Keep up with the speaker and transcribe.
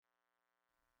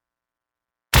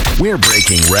We're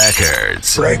breaking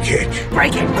records. Break it.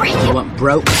 Break it. Break it. You want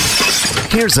broke?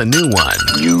 Here's a new one.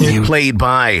 You played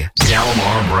by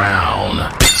Delmar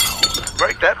Brown.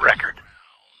 Break that record.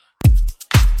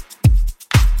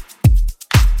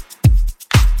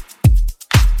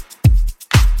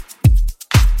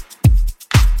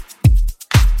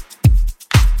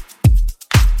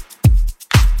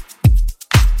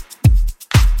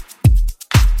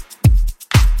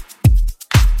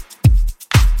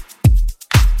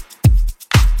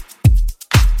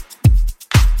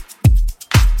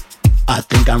 I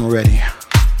think I'm ready.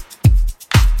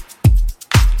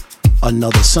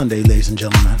 Another Sunday, ladies and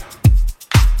gentlemen.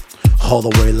 All the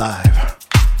way live.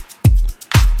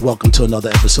 Welcome to another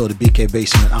episode of BK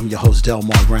Basement. I'm your host,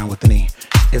 Delmar Brown with an E.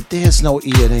 If there's no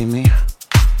E, it ain't me.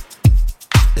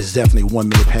 It's definitely 1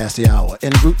 minute past the hour.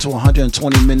 En route to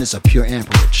 120 minutes of pure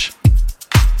amperage.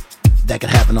 That can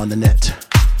happen on the net.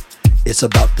 It's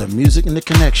about the music and the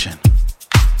connection.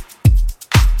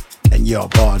 And you're a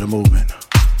part of the movement.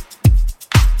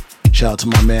 Shout out to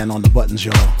my man on the buttons,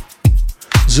 y'all.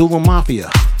 Zulu Mafia.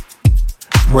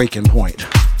 Breaking Point.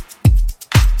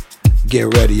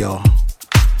 Get ready, y'all.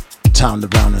 Time to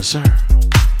Brown and Sir.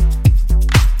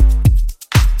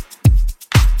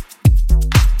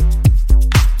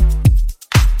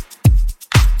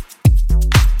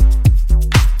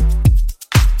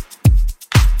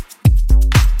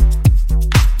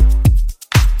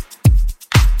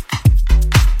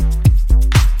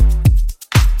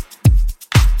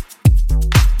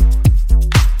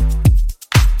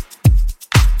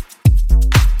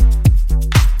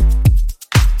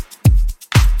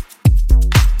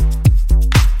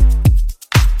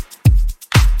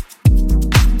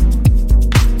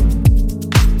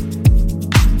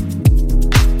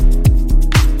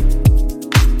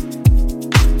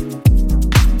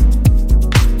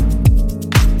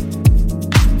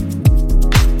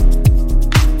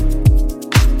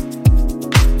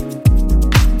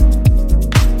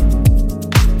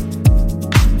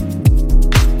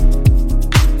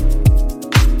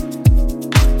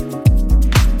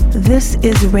 This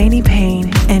is Rainy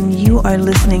Payne, and you are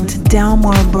listening to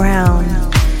Delmar Brown,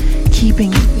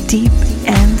 keeping it deep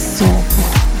and soulful.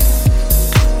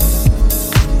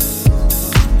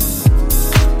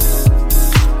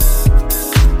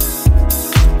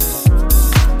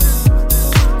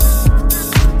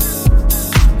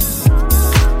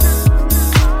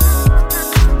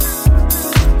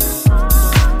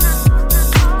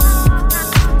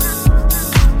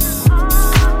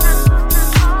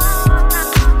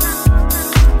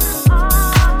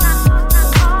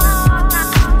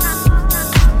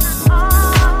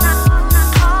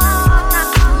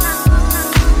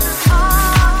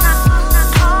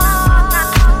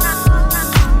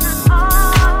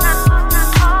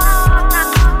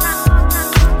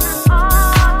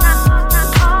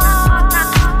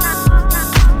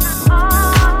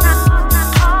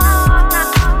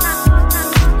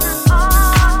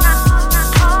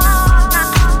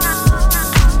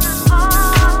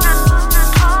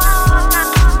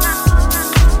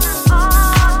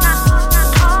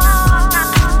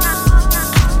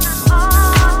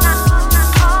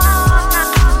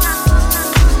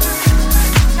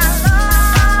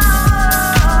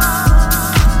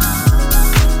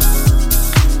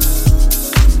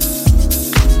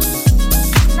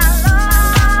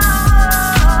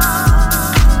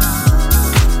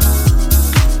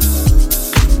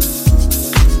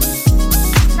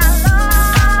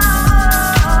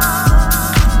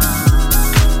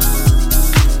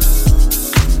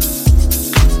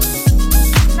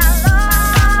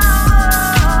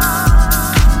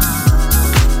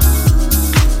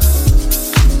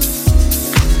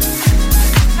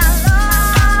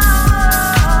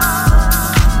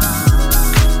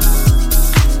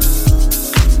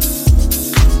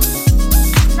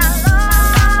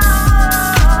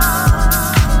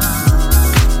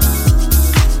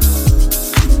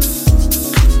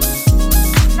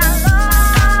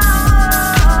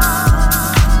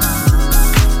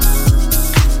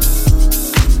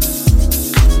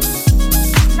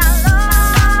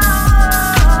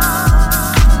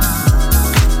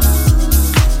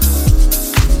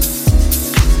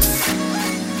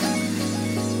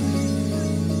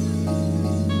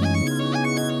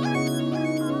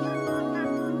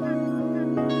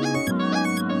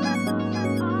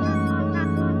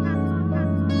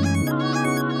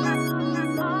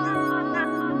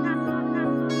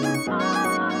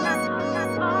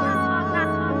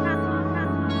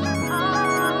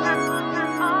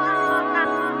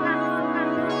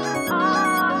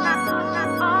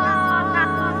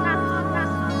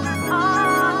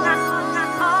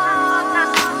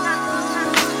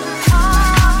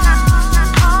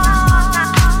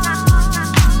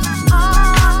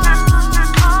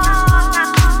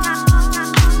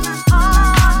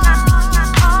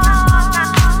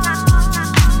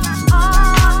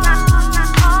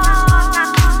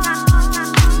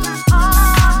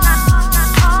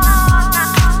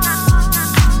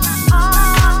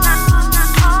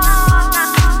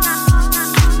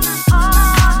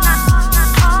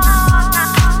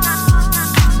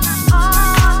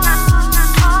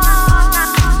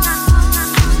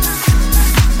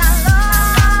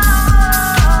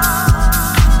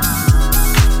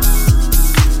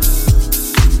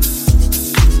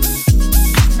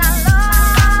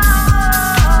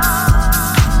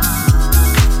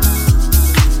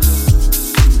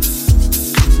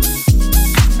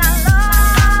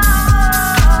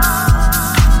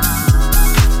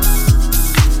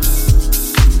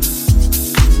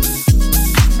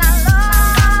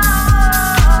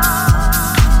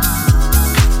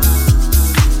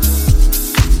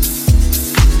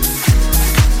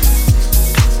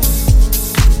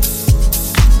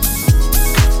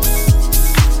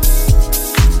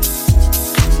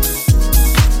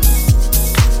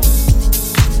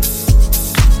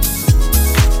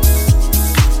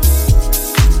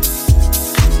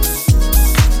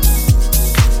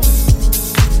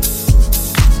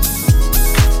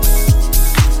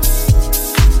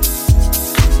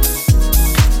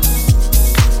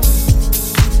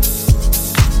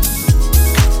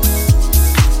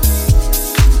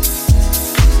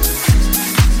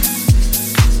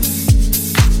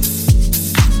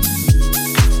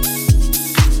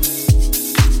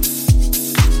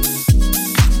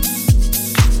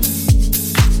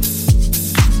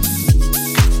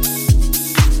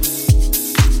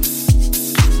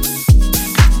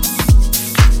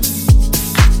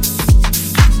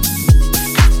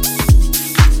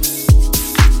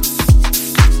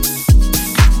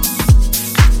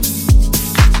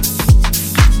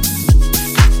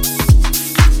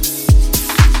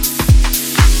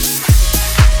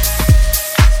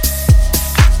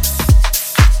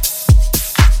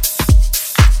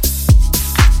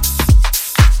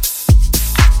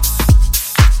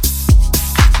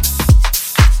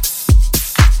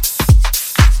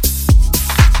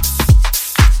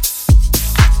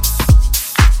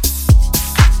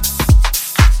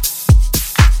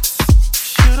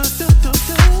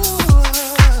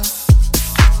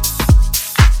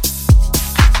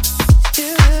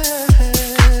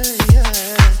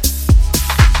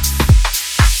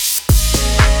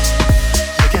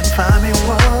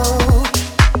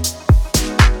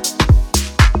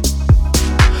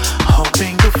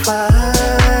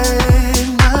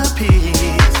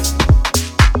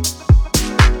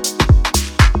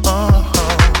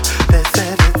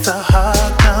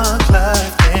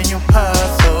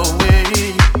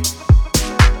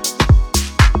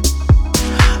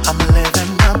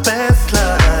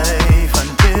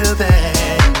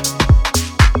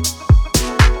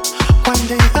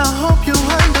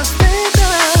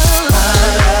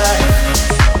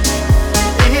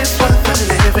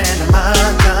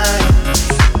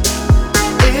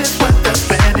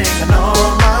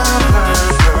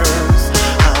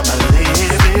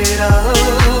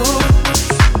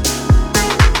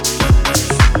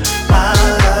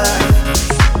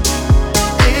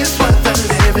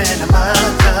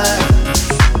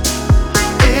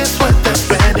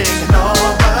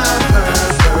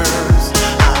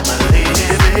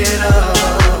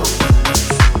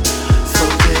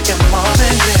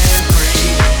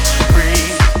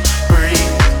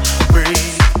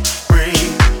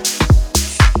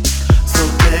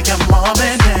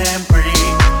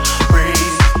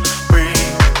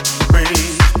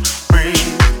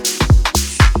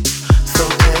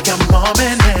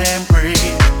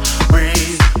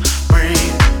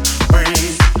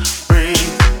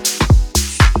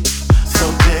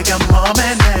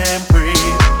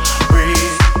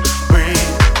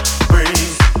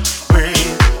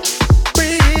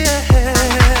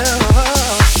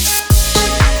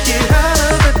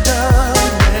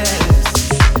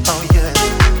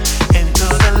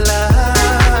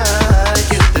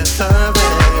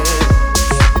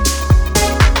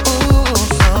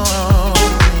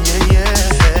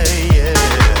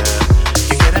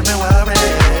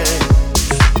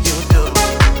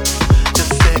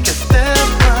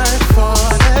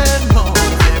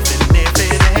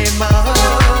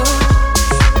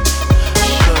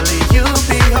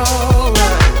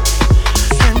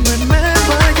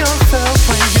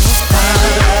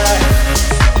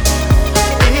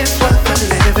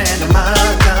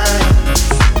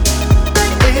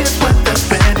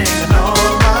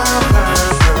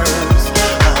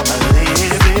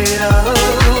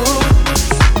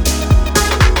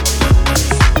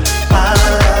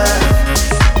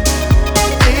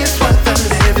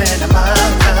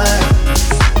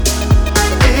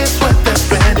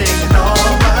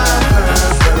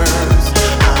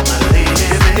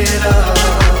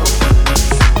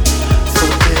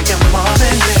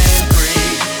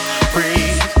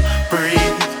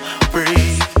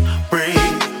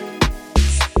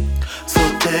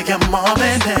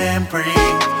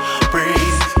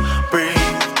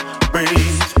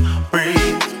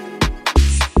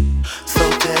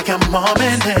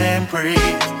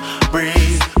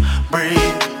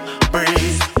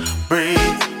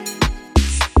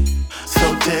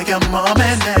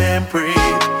 breathe,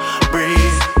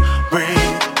 breathe,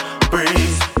 breathe,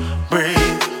 breathe,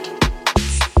 breathe.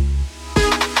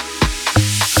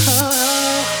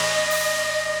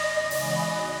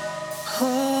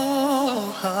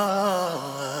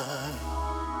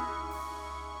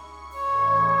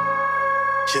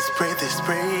 Just breathe, just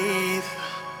breathe.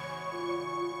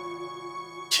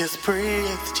 Just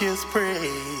breathe, just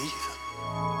breathe.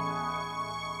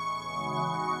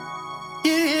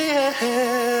 Yeah.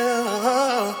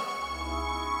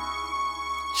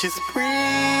 Just breathe.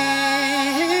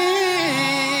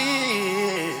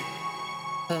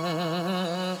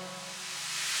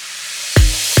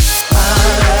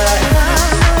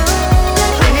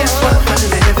 It's what we're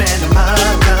living in my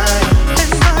time.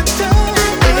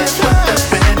 It's what I'm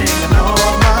spending on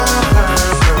all my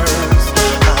purpose.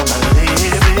 I'ma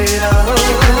live it up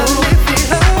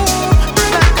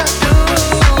like I do.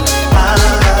 My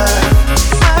life.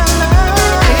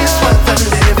 It's what I'm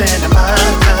living in my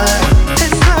time.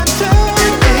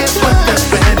 It's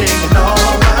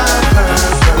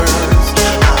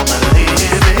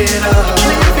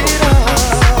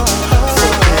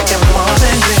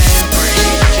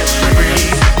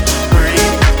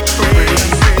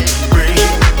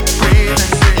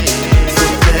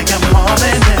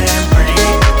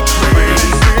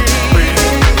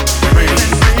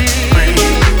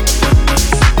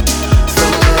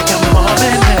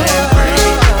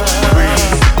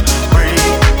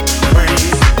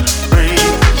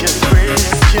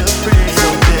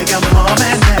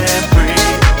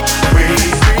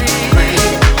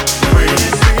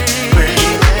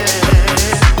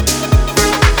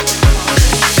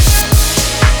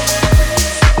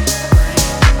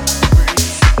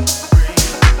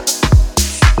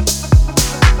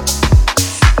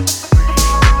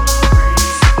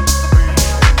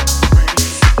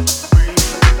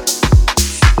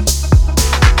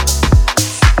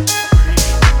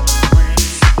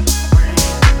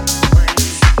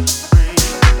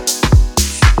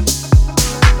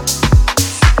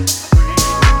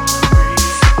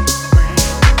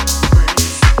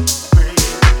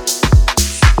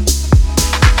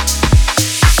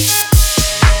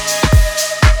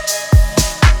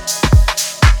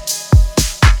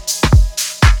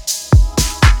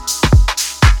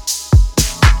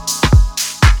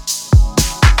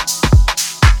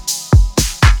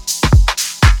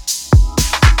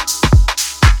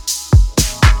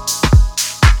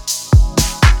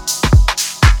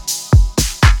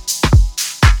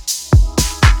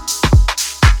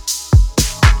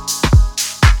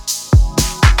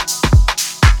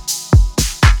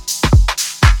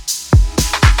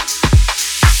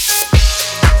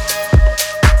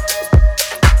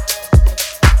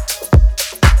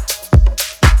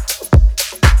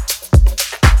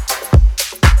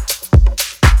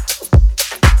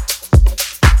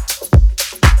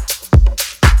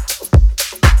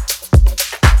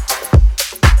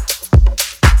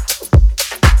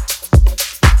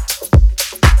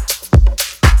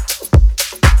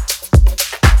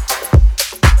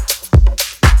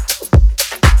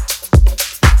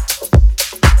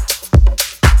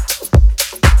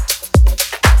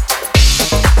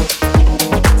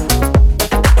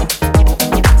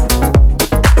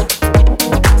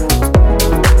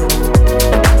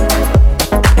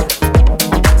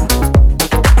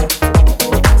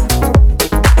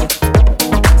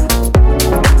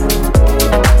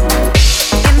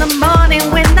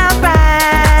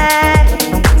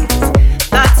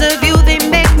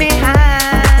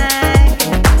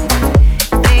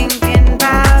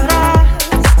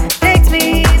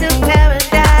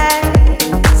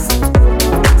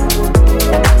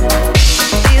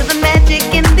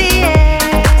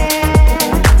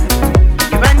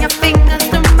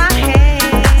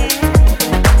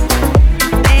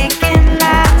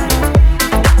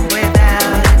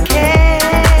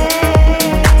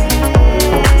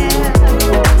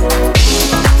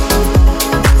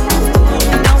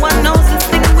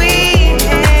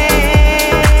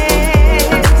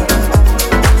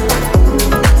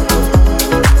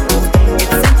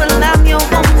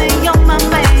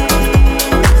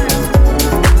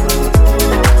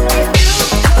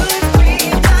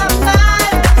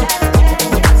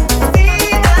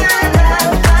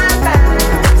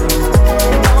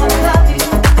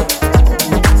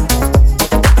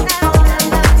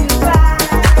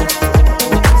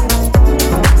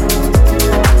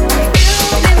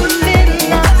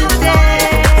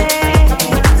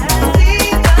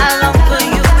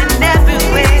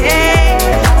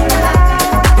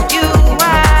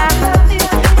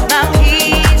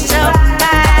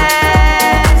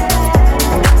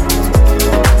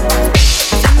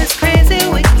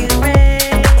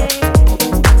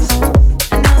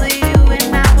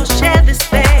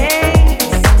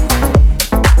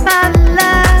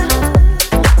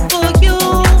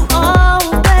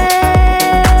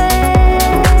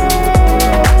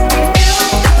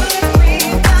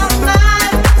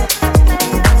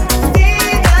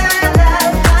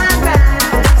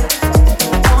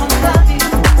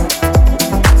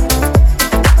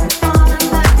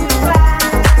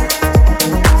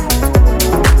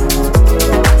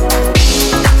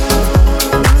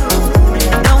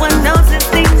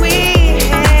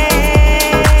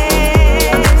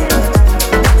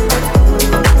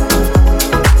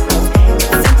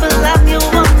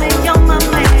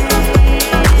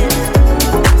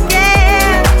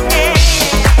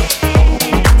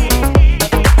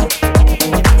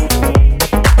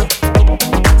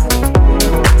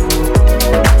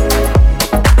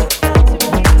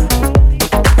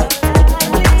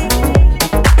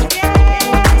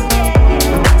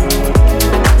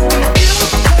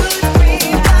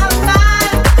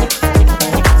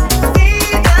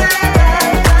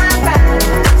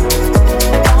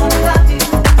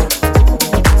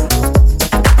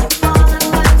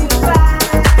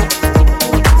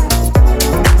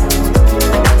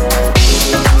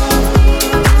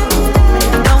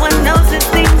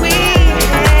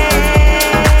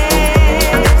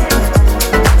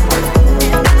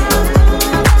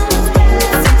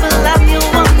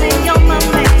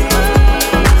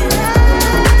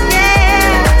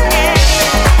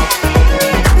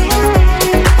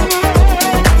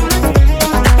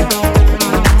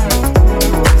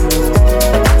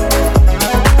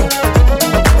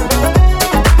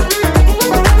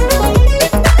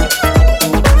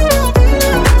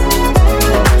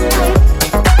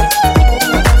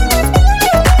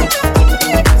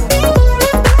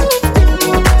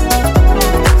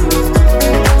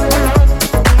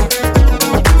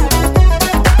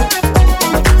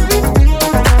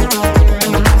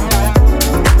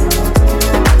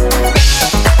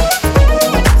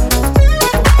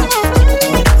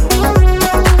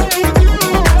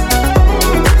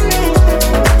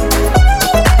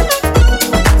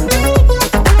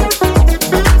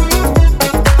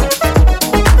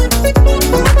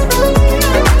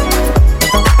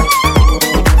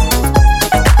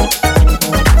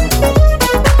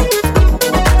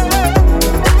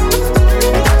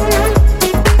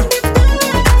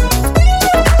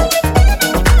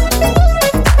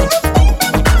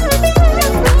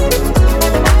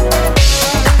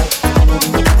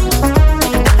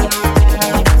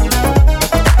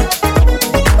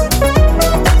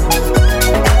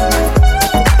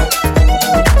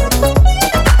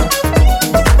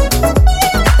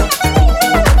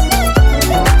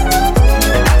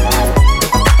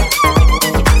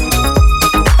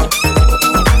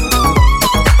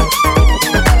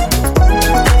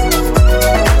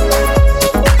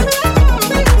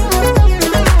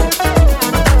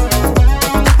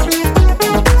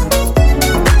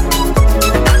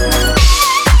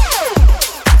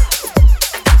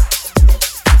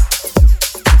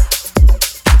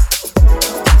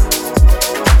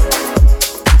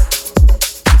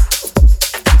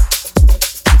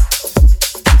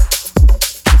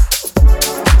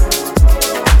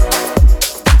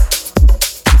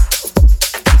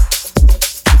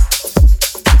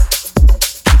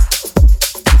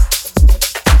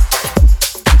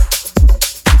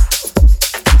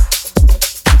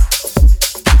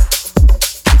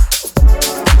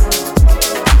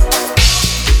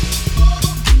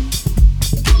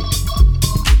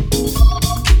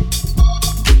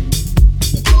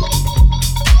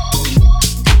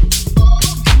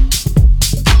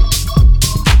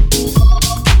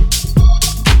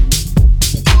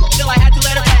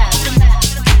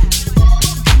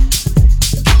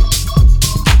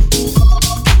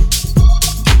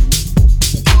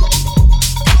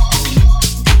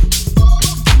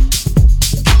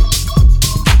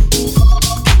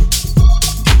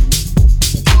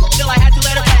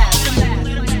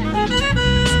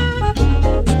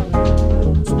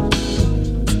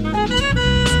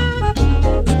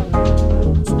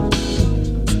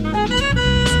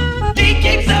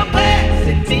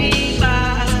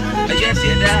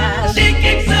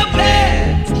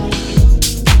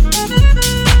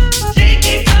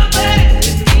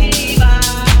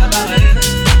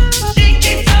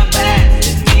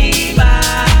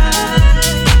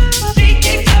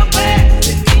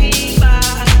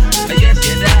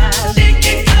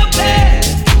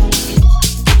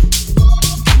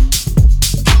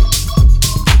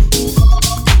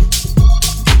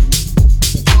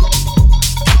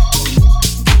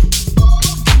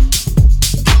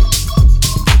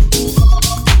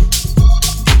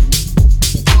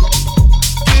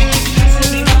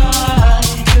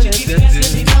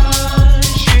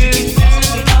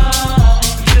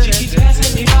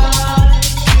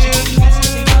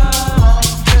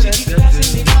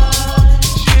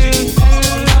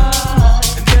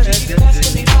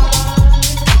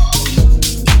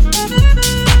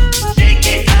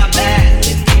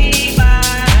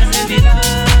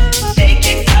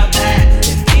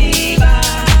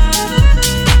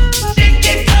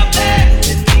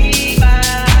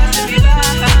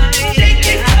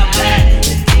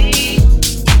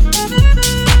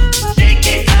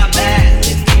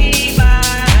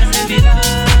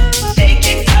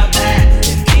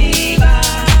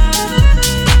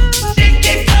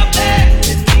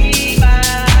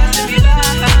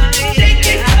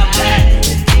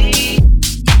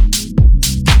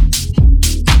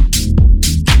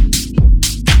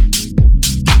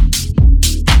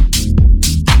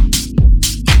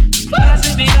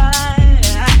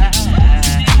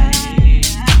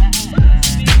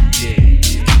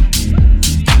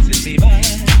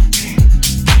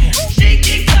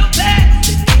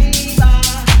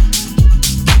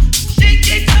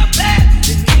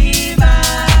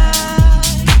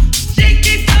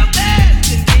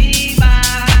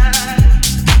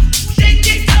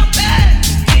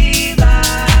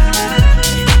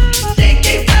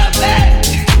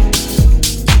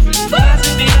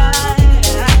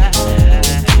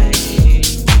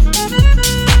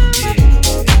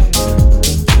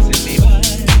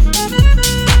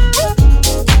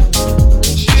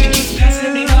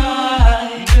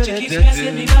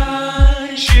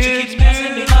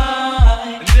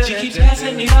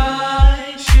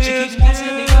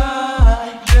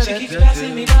keeps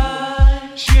passing me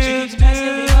by. She keeps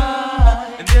passing me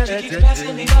by. She keeps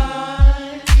passing me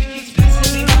by. She keeps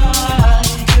passing me by.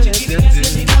 She keeps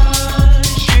passing me by.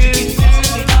 She keeps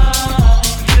passing me by.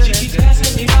 She keeps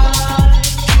passing me by.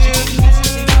 She keeps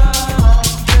passing me by.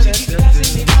 She keeps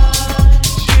passing me by.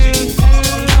 She keeps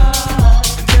passing me by.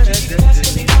 She keeps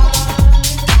passing me by.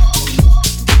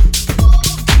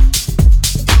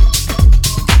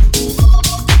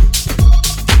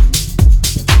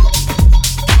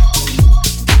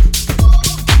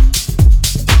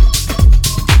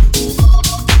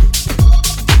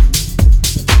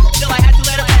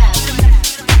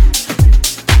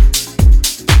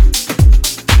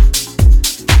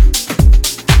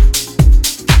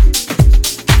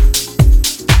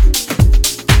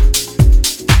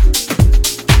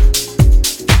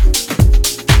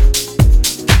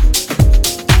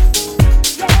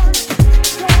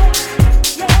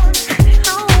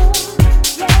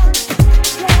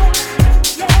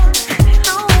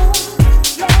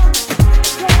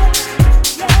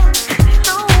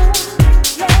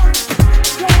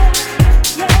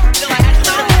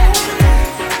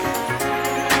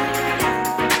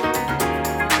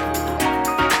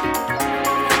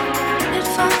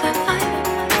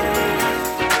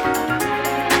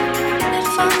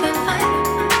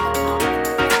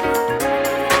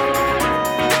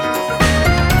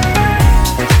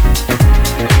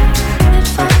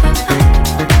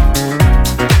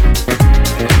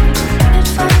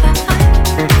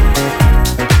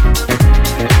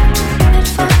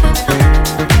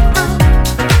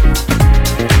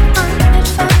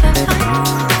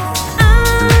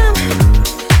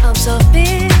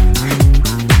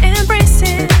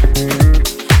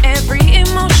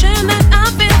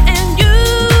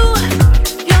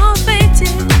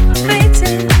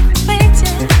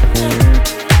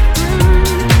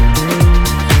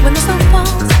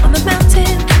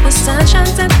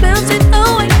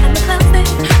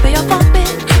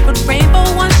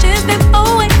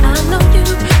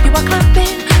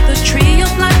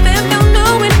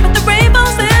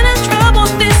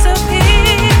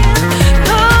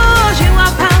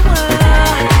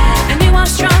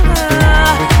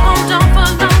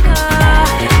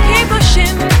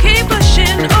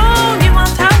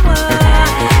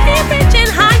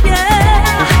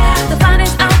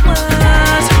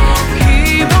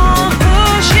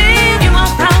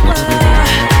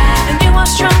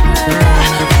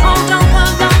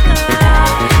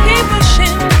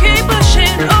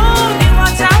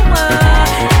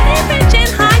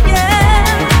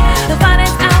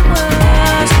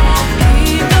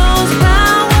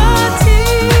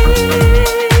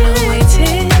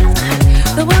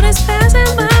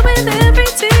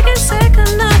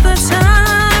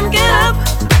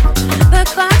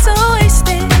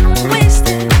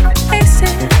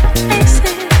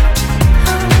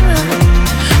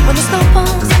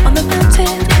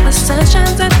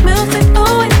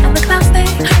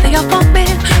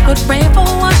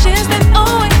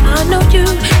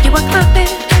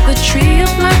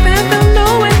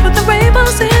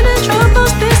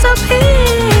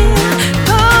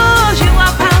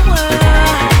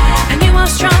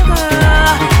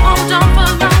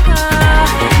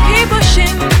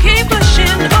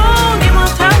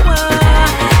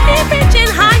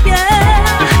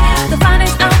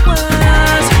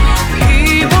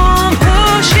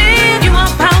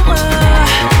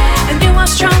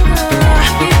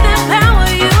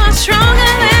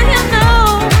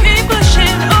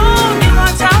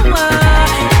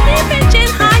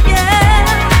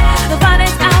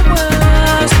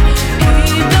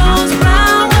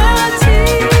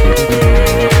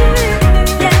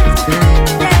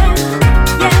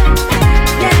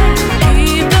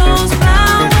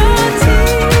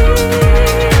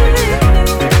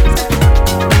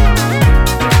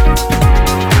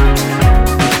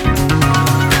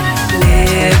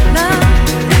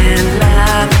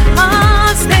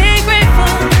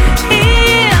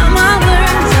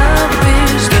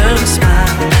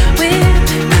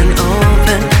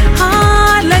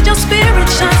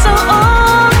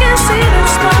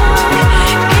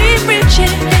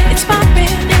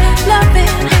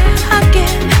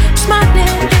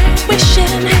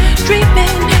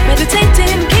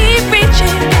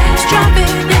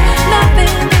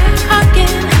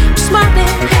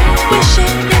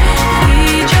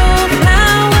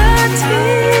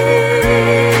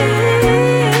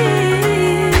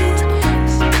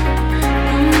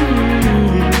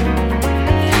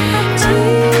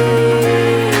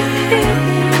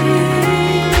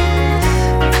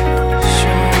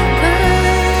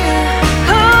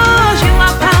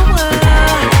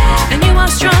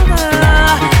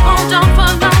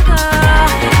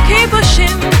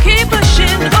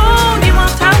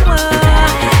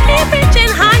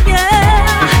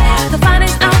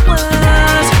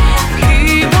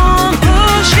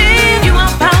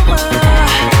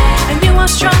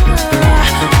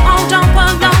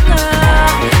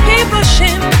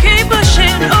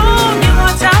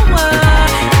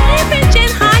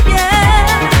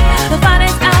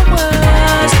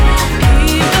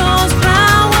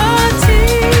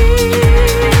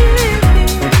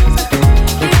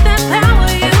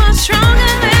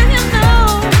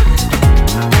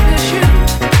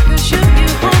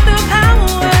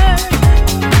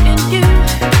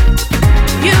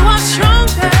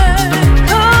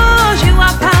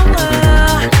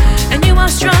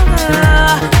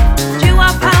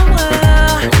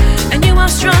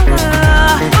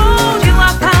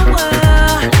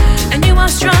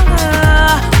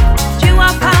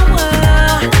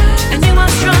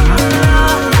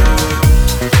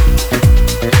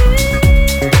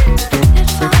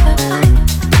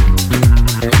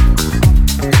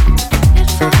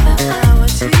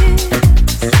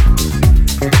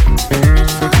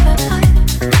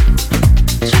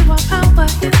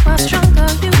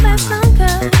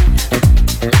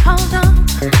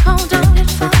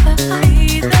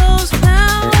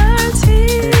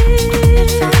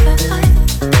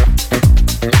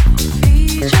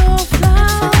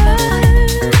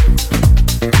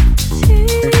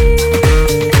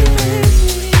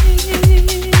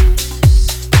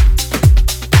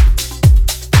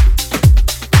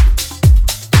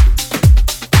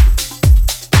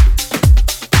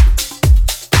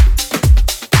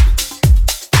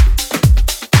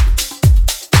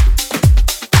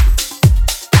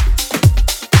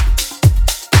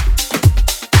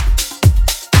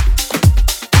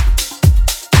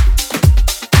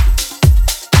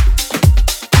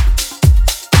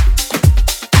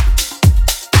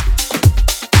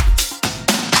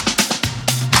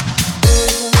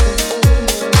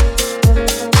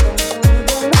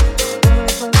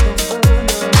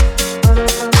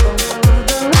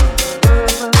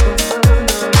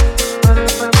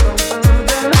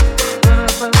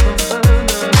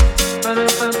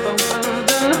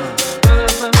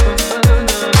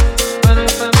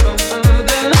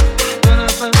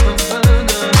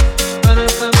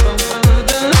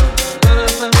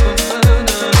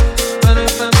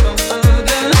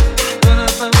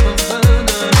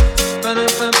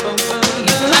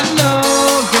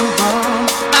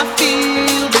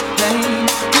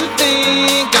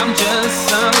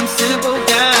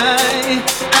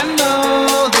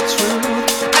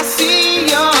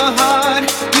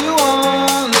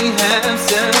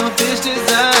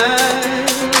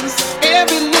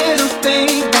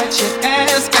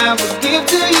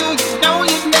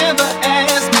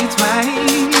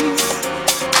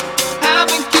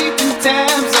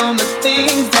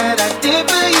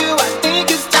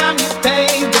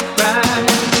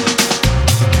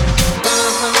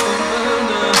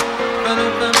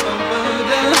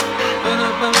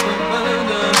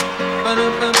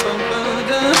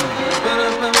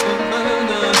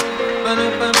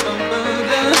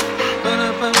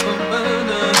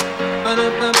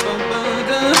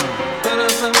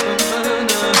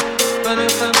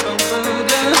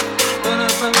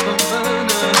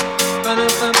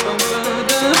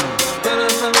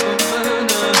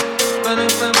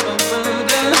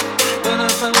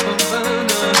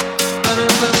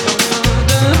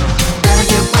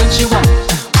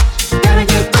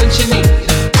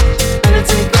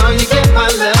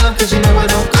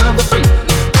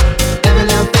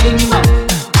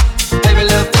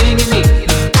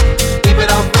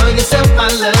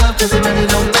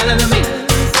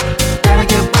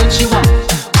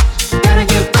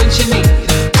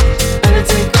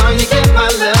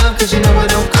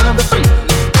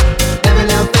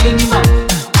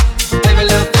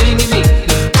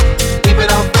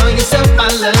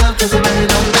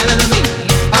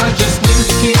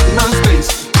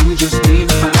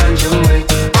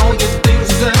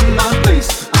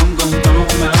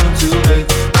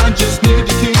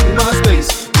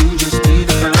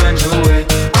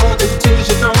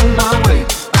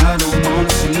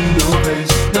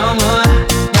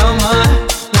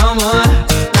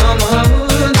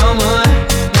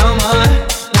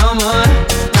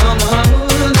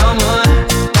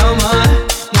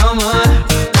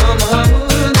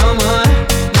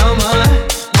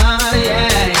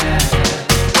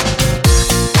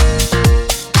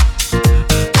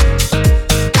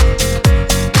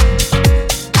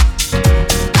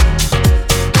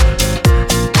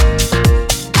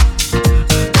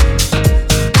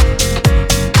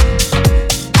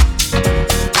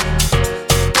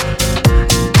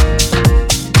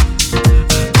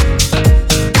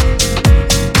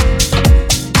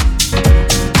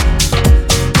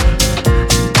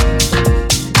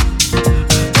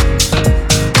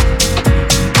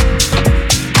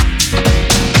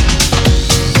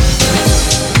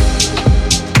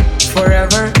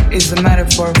 is a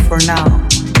metaphor for now.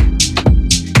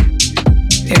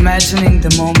 Imagining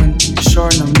the moment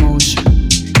shorn of motion.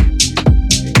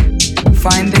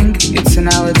 Finding its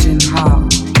analogy in how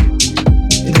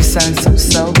the sense of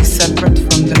self is separate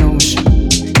from the notion.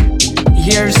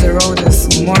 Years erode us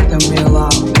more than we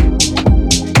allow.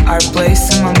 Our place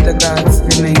among the gods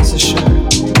remains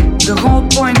assured. The whole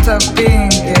point of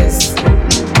being is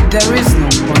there is no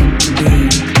point to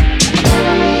being.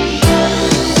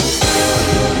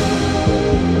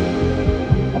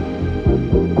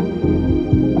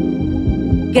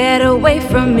 Get away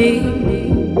from me.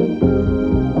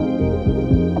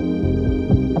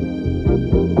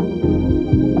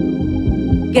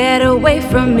 Get away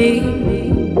from me.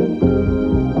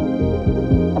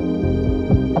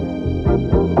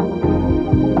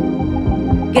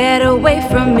 Get away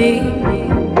from me.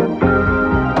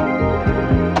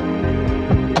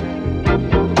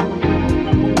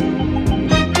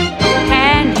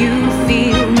 Can you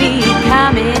feel me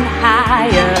coming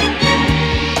higher?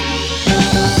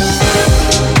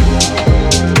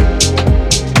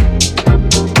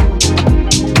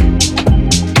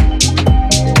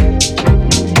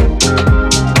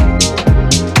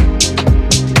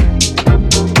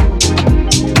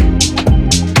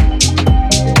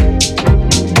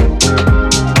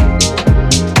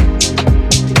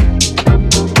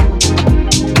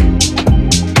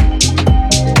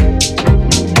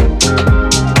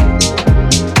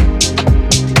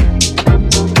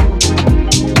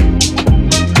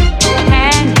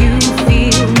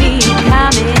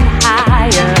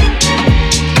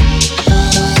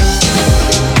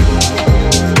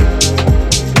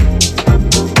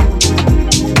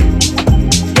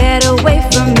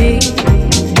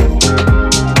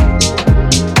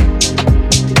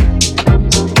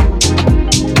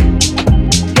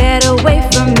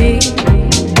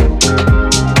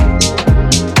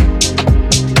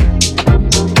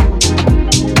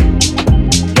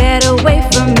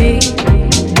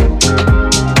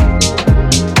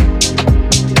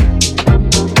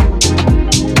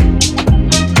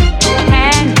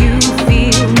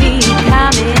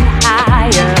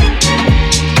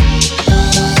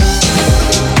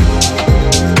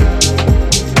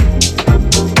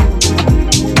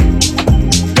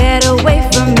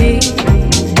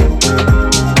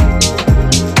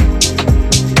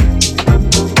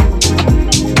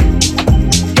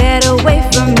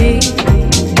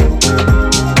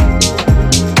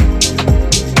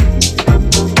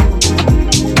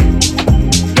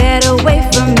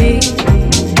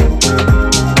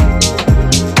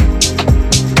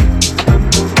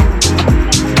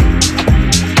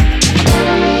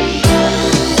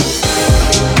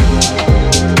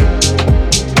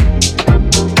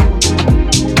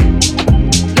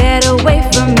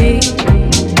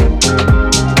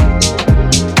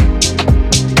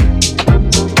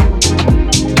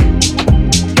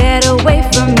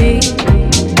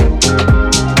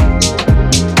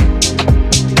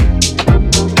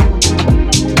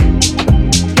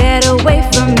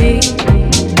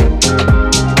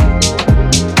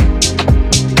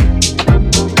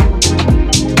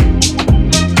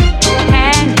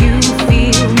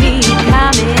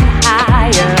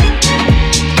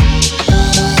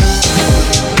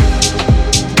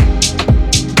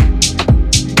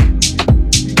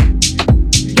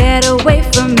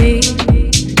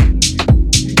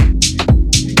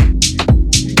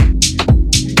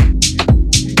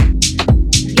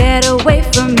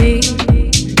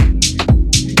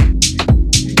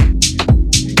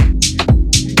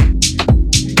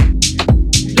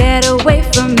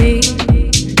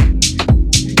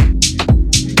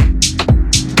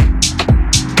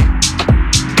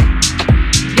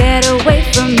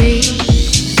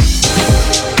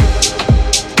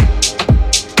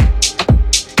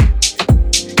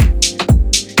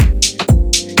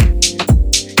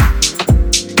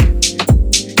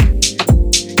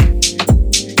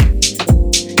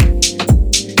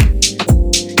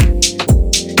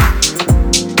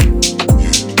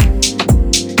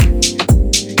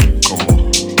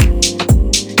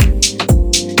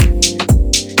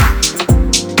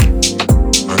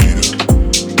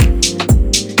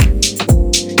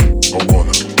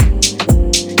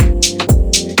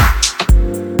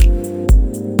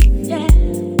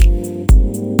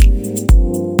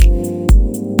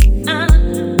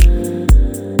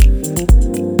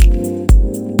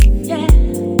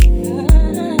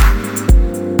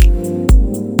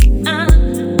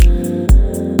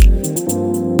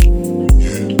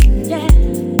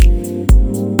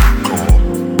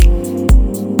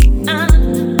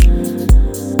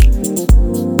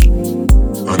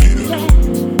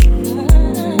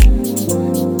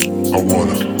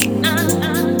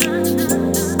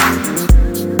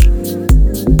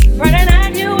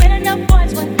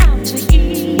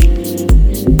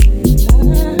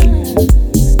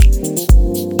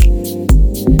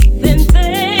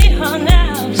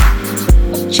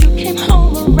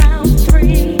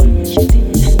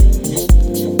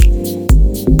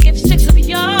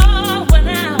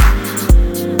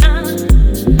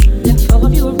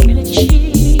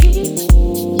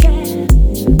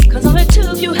 'Cause only two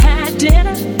of you had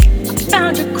dinner. I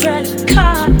found your credit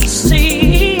card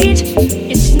receipt.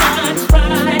 It's not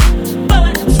right,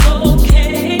 but it's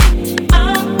okay.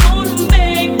 I'm gonna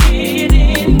make it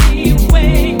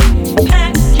anyway.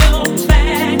 Pack your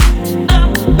bag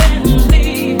up and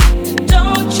leave.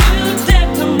 Don't you dare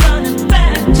come running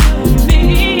back to me.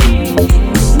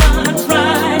 It's not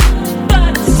right,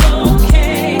 but it's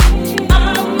okay.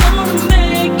 I'm gonna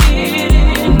make it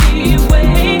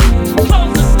anyway.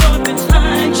 Close the door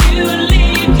behind you,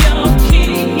 leave your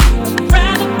key.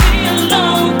 Rather be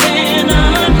alone than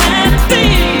unhappy.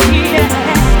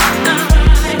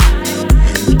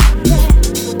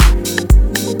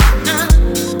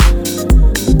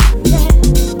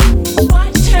 Why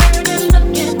turn and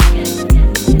look at me?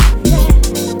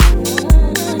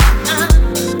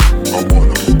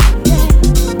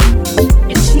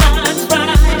 It's not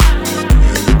right.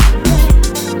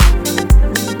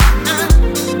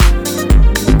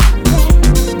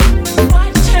 Why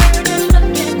turn and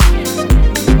look at me?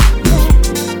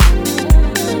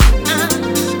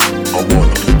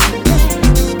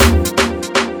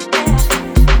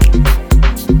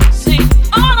 See,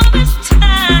 all of this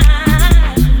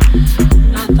time,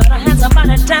 I thought I had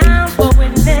somebody down for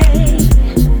winning.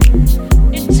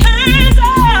 It turns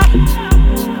out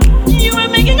you were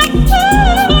making a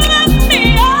fool of me.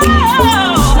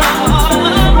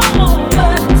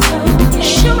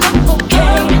 Shoot up,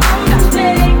 okay.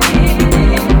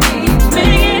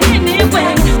 Make it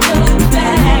anyway.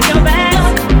 Pack your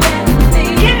bags,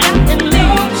 get out and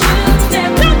leave.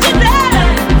 Don't you dare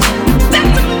back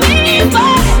to me,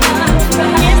 boy.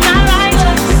 It's not right.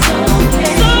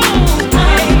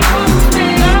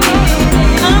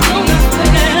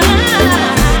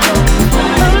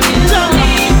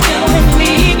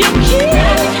 Leave your kid.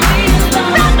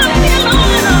 Rather be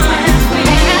alone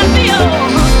and happy.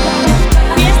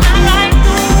 It's not right.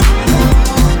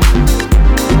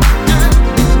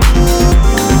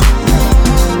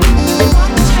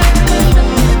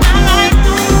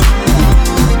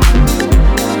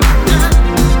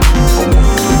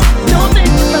 Don't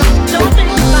think about it.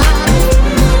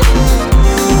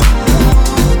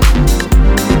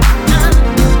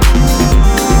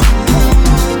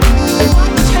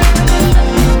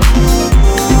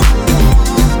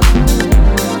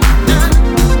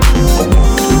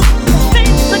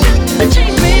 Things are gonna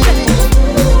change, baby.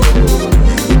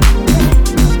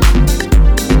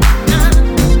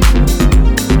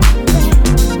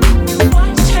 Why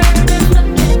turn and look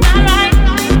at my right?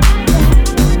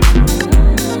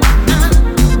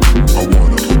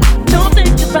 Don't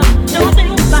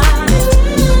think about it.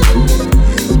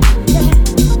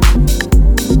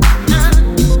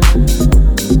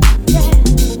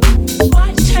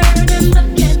 Why turn and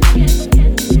look at me?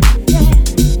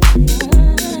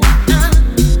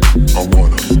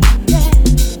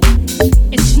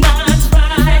 It's not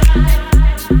right.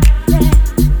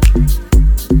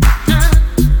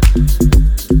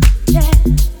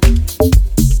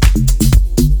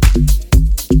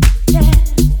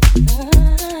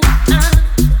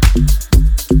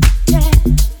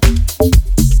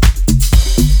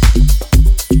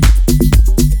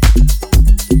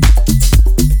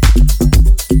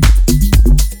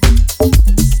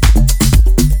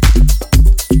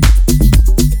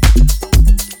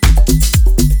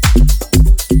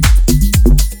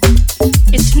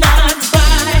 It's not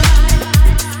right.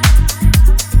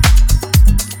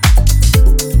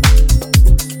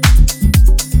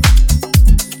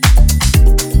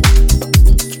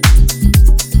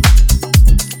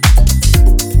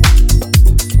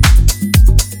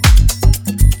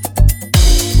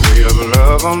 Weight of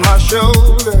love on my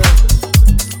shoulder.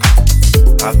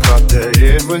 I thought that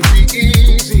it would be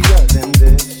easier than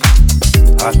this.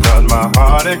 I thought my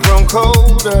heart had grown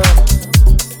colder,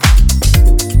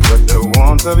 but the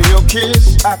warmth of your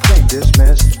kiss I can't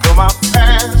dismiss. Though my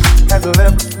past has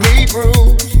left me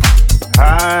bruised,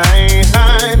 I ain't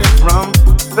hiding from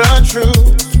the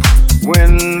truth.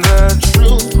 When the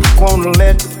truth won't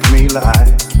let me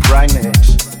lie right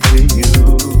next to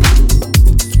you.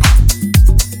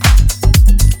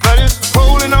 But it's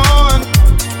holding on,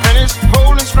 and it's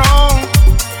holding strong.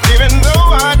 Even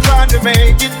though I tried to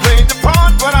make it, played the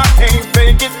part, but I can't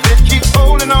fake it. It keeps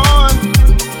holding on,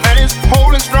 and it's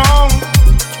holding strong.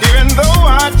 Even though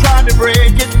I tried to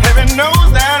break it, heaven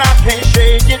knows that I can't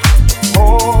shake it.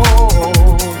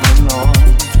 Holding on,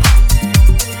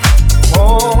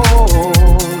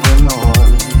 holding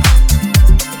on,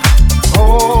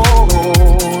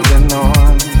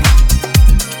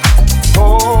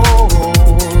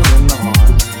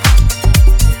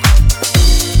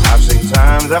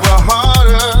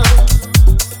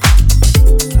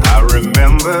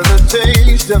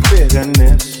 of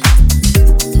bitterness.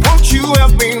 Won't you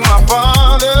help me, my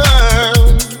Father?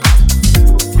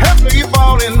 Help me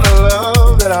fall in the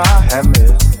love that I have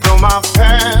missed. Though my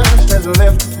past has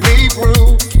left me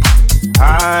bruised,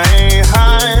 I ain't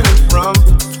hiding from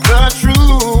the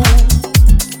truth.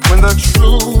 When the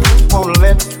truth won't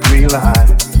let me lie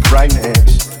right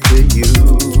next to you.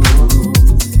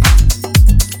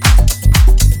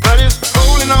 But it's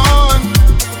holding on,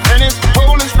 and it's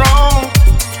holding strong.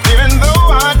 Even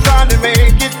though I tried to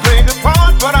make it, play the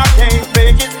part, but I can't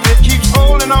fake it. It keeps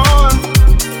holding on,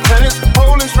 and it's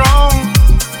holding strong.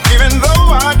 Even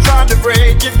though I tried to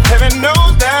break it, heaven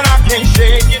knows that I can't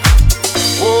shake it.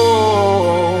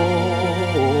 Whoa,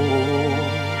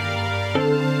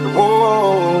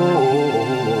 whoa,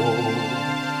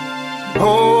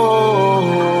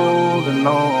 holding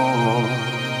on,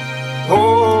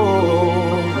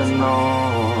 holding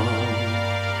on.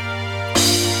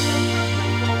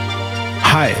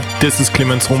 Hi, this is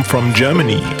Clemens Rum from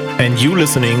Germany, and you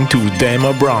listening to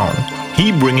Delmar Brown.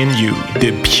 He bringing you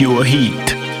the pure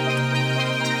heat.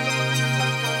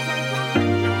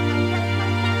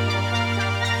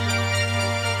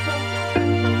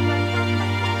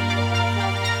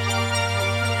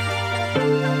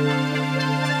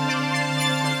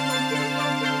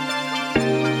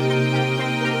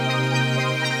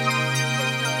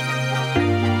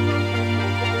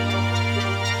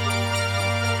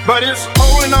 But it's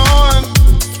holding on,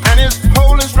 and it's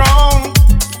holding strong.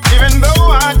 Even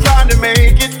though I tried to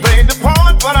make it, play the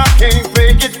part, but I can't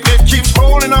fake it. It keeps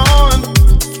holding on,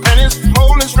 and it's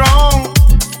holding strong.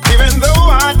 Even though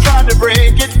I tried to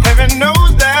break it, heaven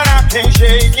knows that I can't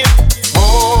shake it.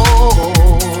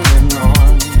 Holding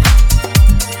on,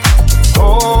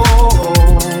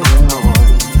 holding on.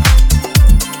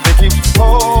 It keeps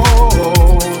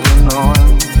holding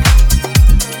on.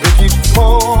 It keeps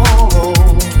holding on.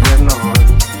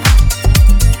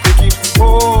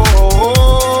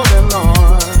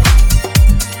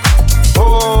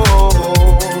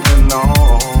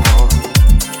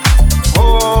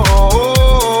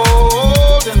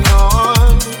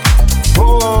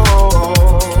 Oh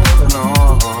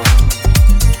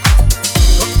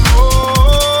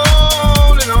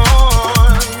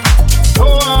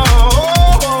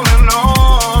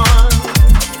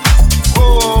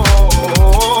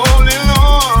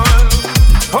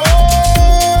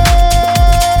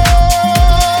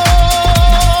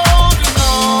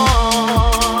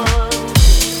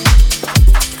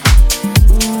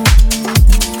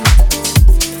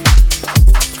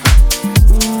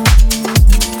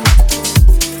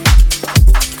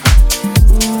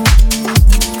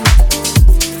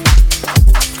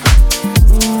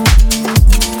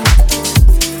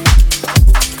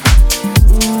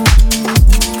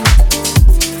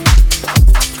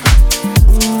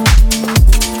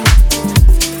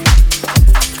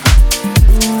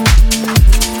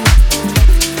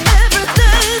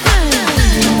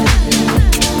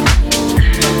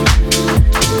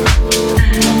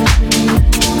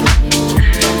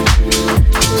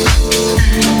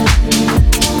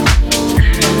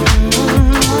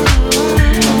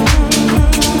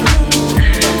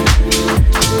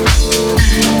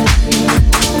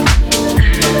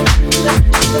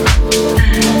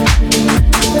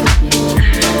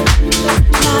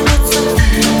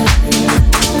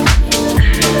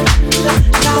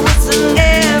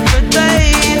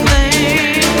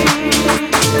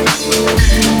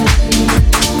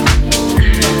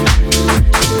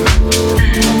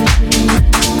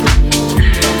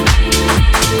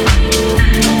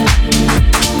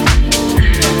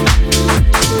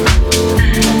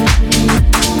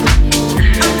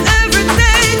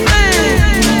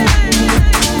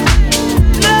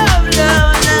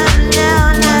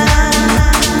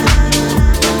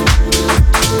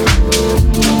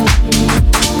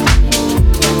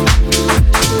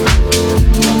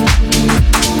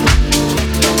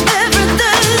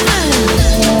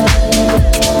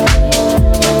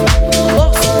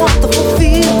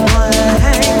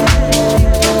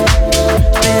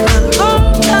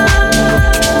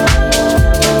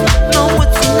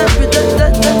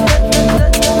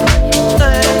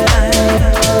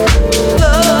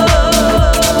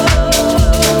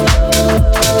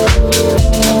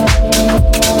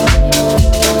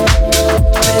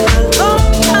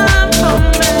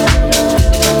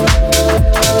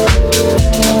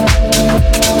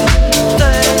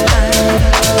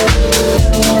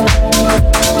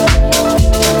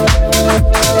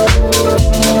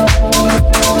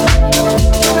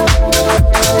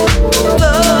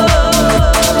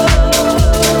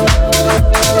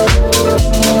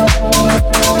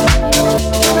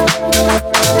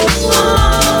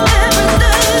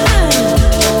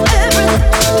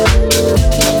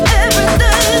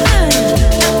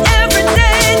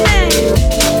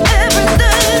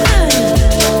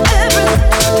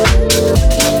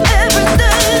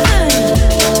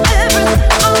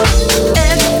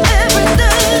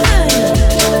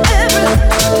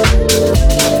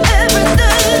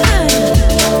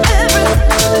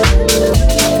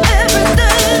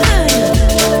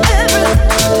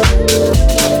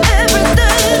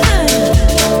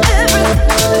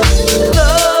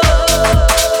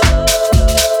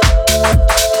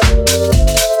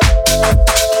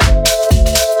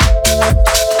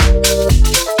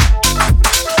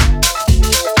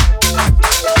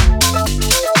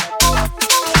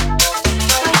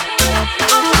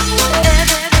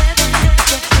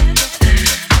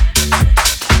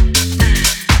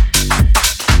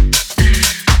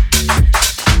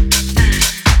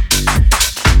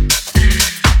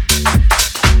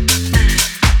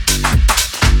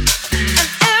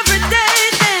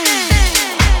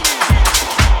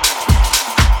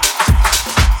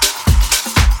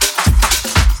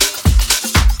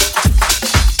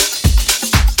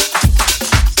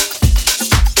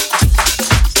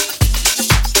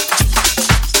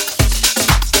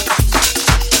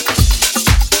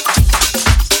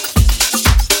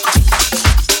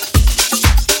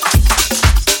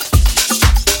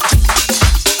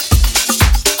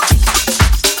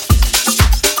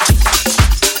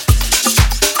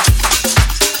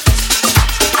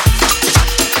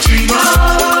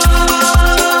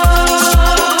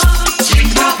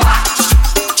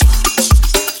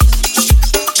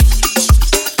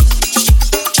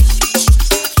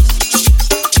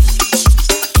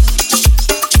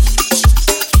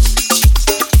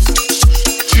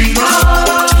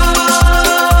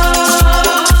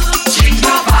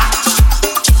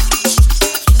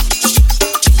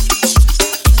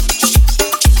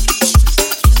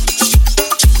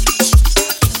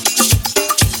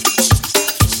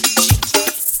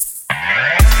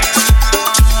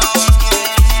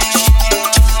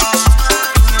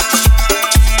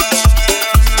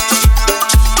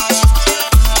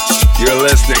You're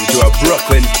listening to a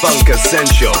Brooklyn Funk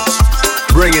Essential.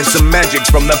 Bringing some magic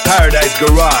from the Paradise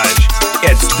Garage.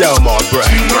 It's Delmar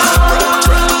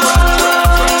Brown.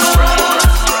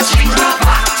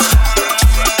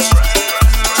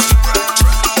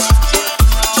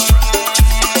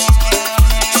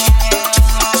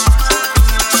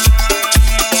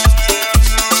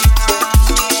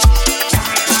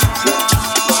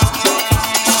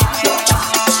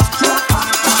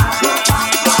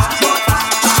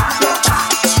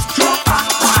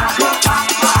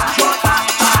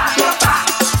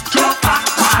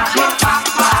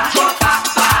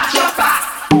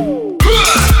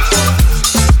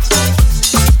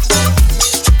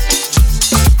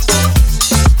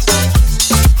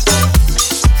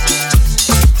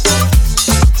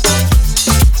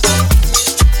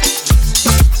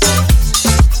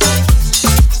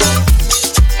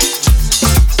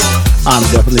 I'm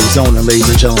definitely zoning, ladies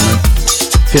and gentlemen.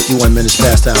 51 minutes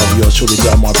past the hour, yours truly,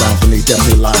 Delmar Brown for me,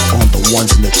 definitely live on the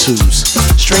ones and the twos.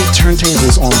 Straight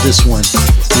turntables on this one,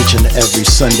 each and every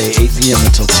Sunday, 8 p.m.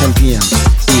 until 10 p.m.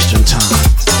 Eastern Time,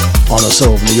 on the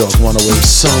Soul of New York 108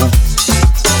 Soul.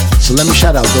 So let me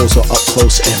shout out those who are up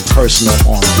close and personal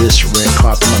on this red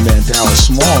carpet. My man Darryl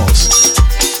Smalls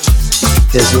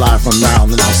is live from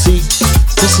Maryland. Now see,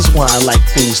 this is why I like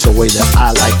things the way that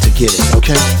I like to get it,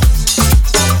 okay?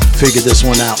 Figured this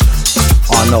one out.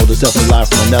 Oh no, there's definitely live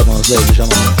from the Netherlands, ladies and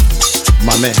gentlemen.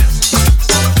 My man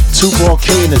Tupac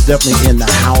Kane is definitely in the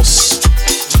house.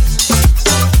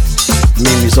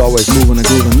 Mimi's always moving and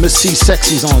grooving. Miss C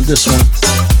Sexy's on this one.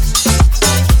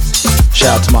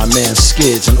 Shout out to my man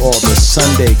Skids and all the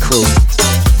Sunday crew.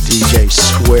 DJ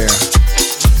Square,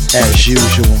 as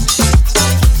usual.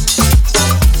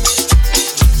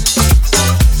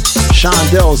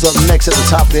 Shondel's up next at the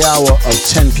top of the hour of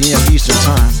 10 p.m. Eastern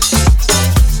Time.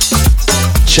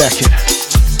 Check it.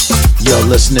 You're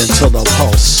listening to the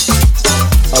pulse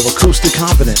of acoustic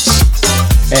competence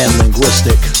and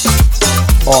linguistic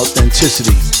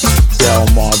authenticity.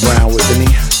 Delmar Brown with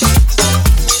me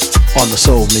on the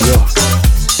Soul of New York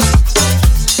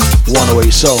 108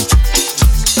 Soul.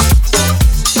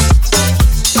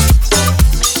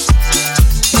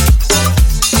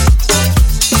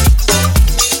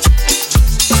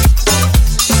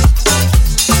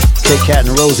 Cat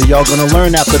and Rosie, y'all gonna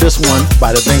learn after this one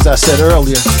by the things I said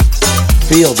earlier.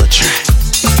 Feel the track.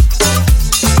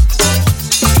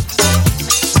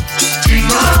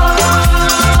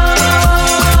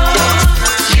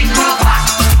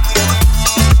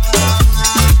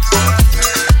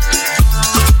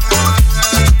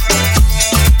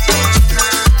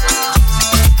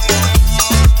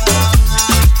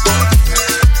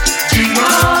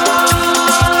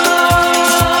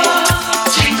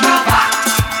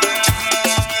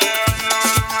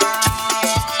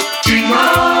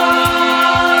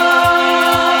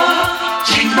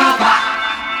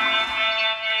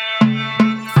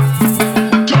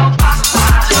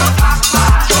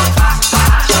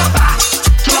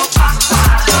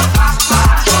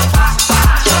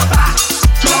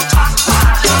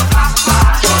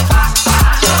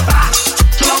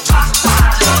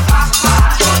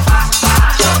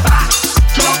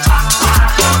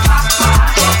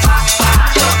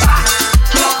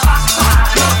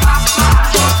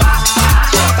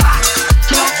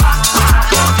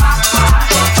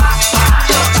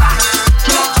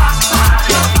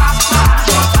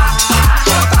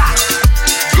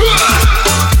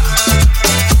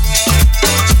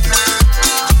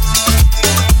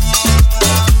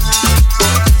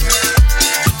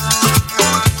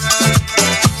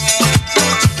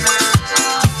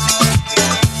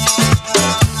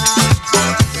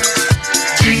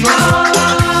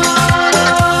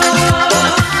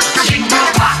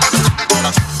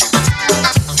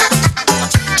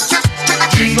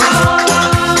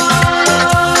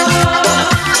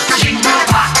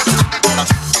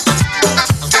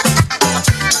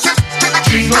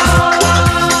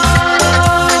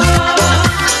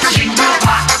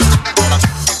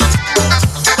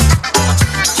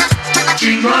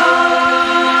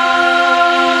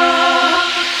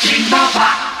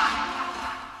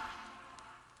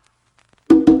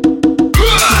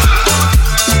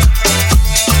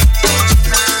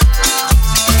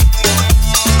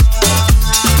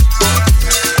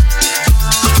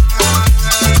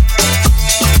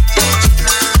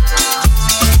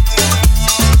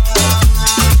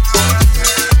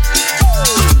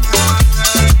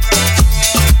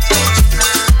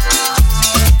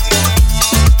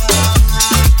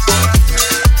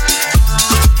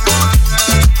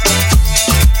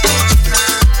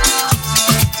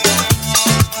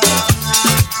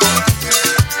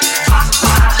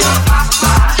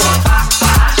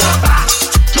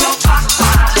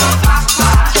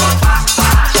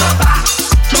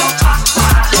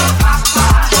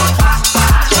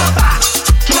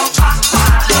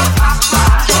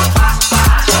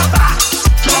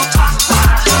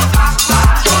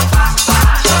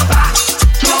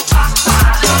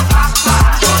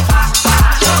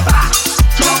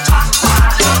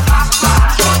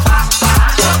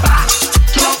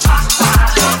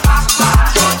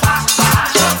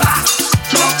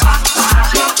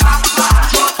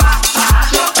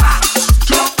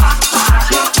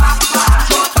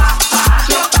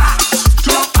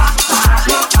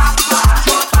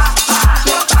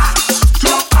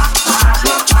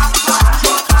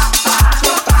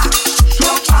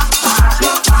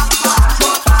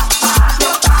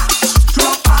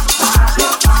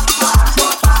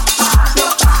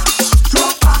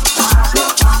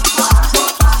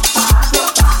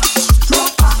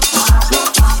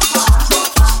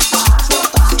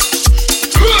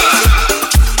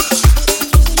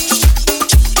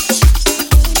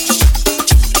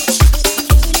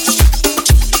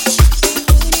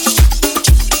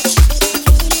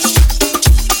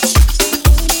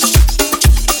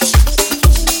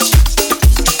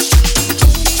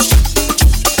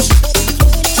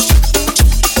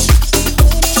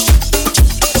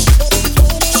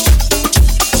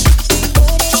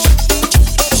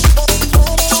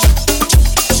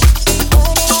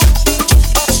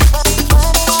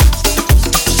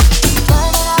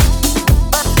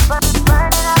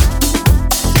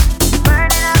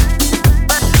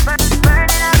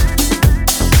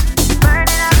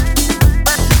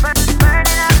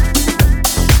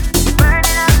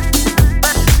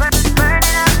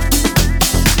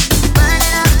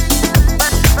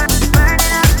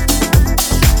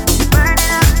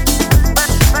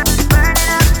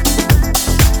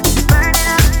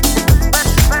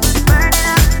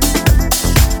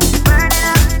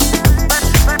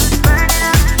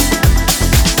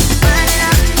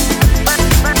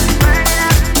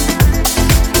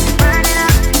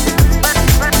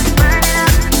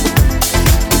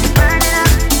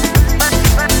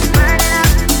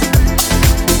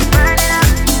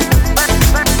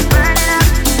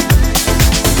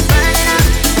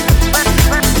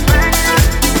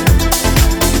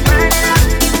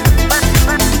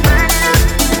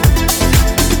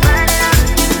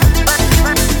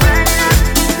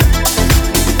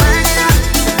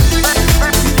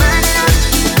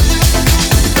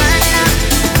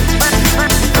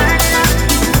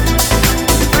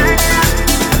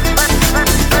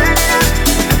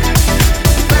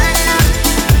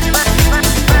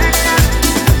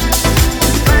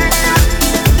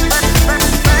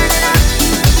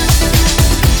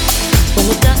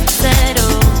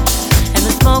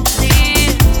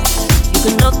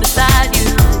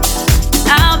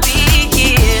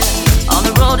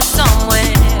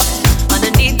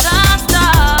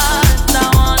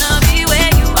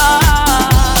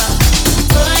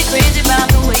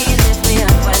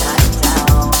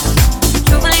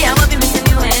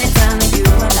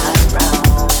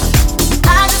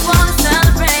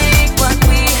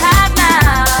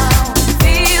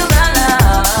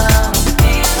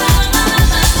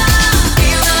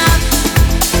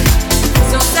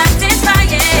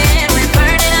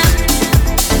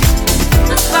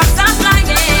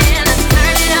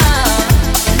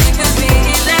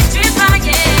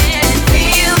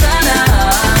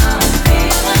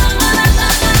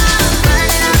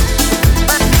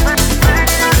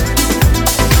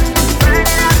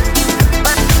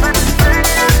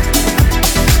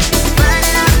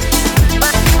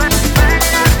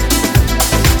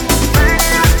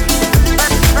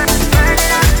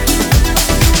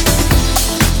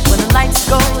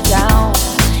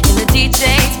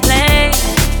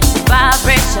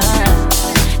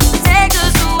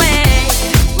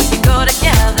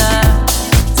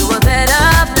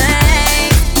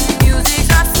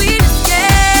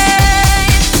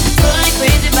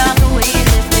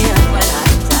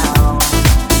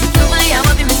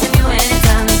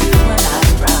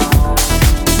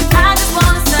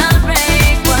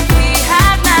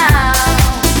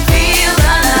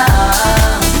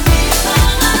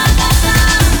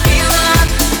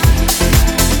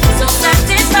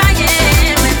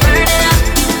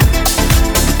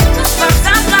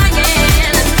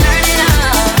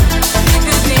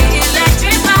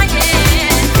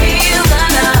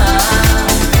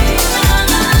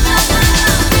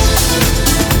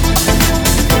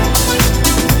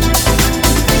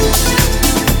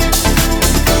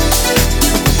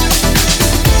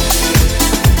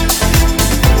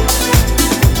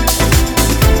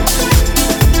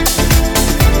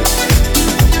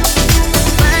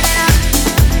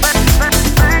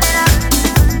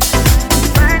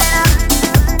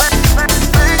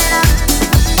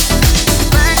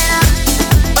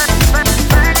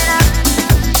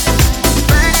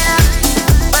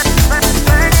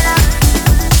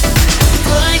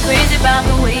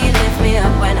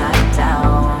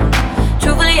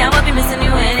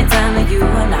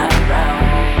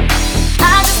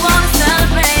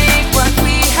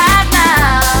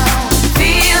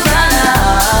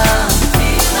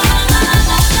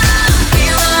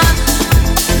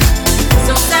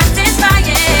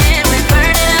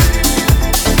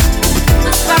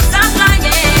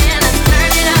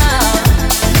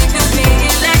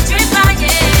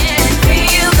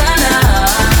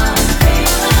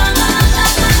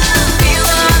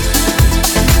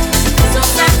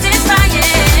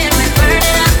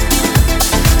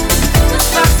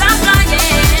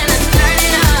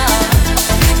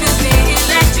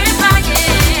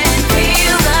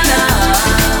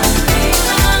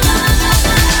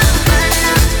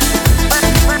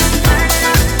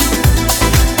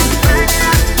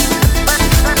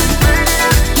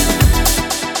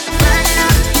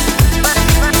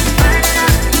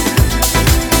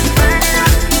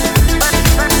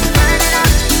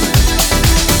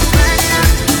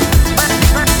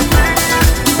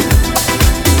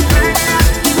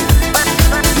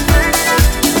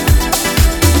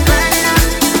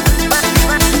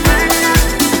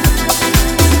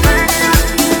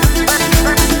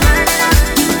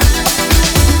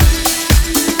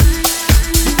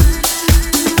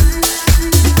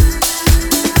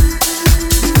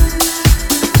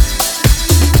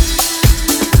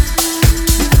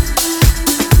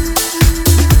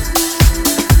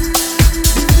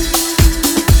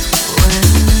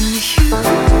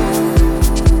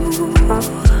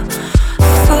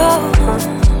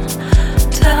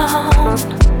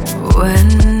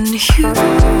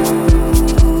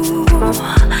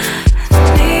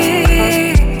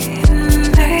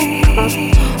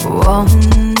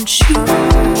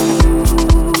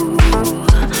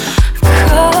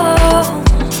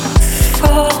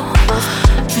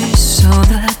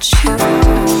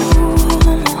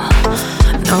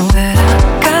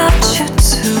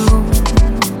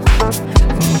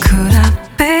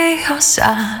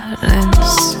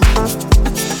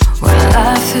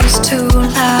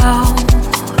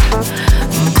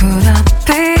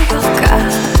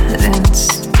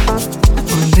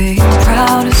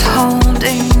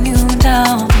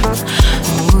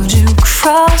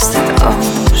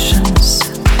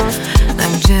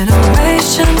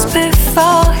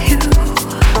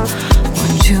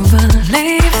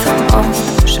 leave the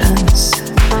motions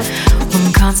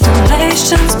when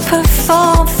constellations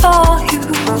perform for you.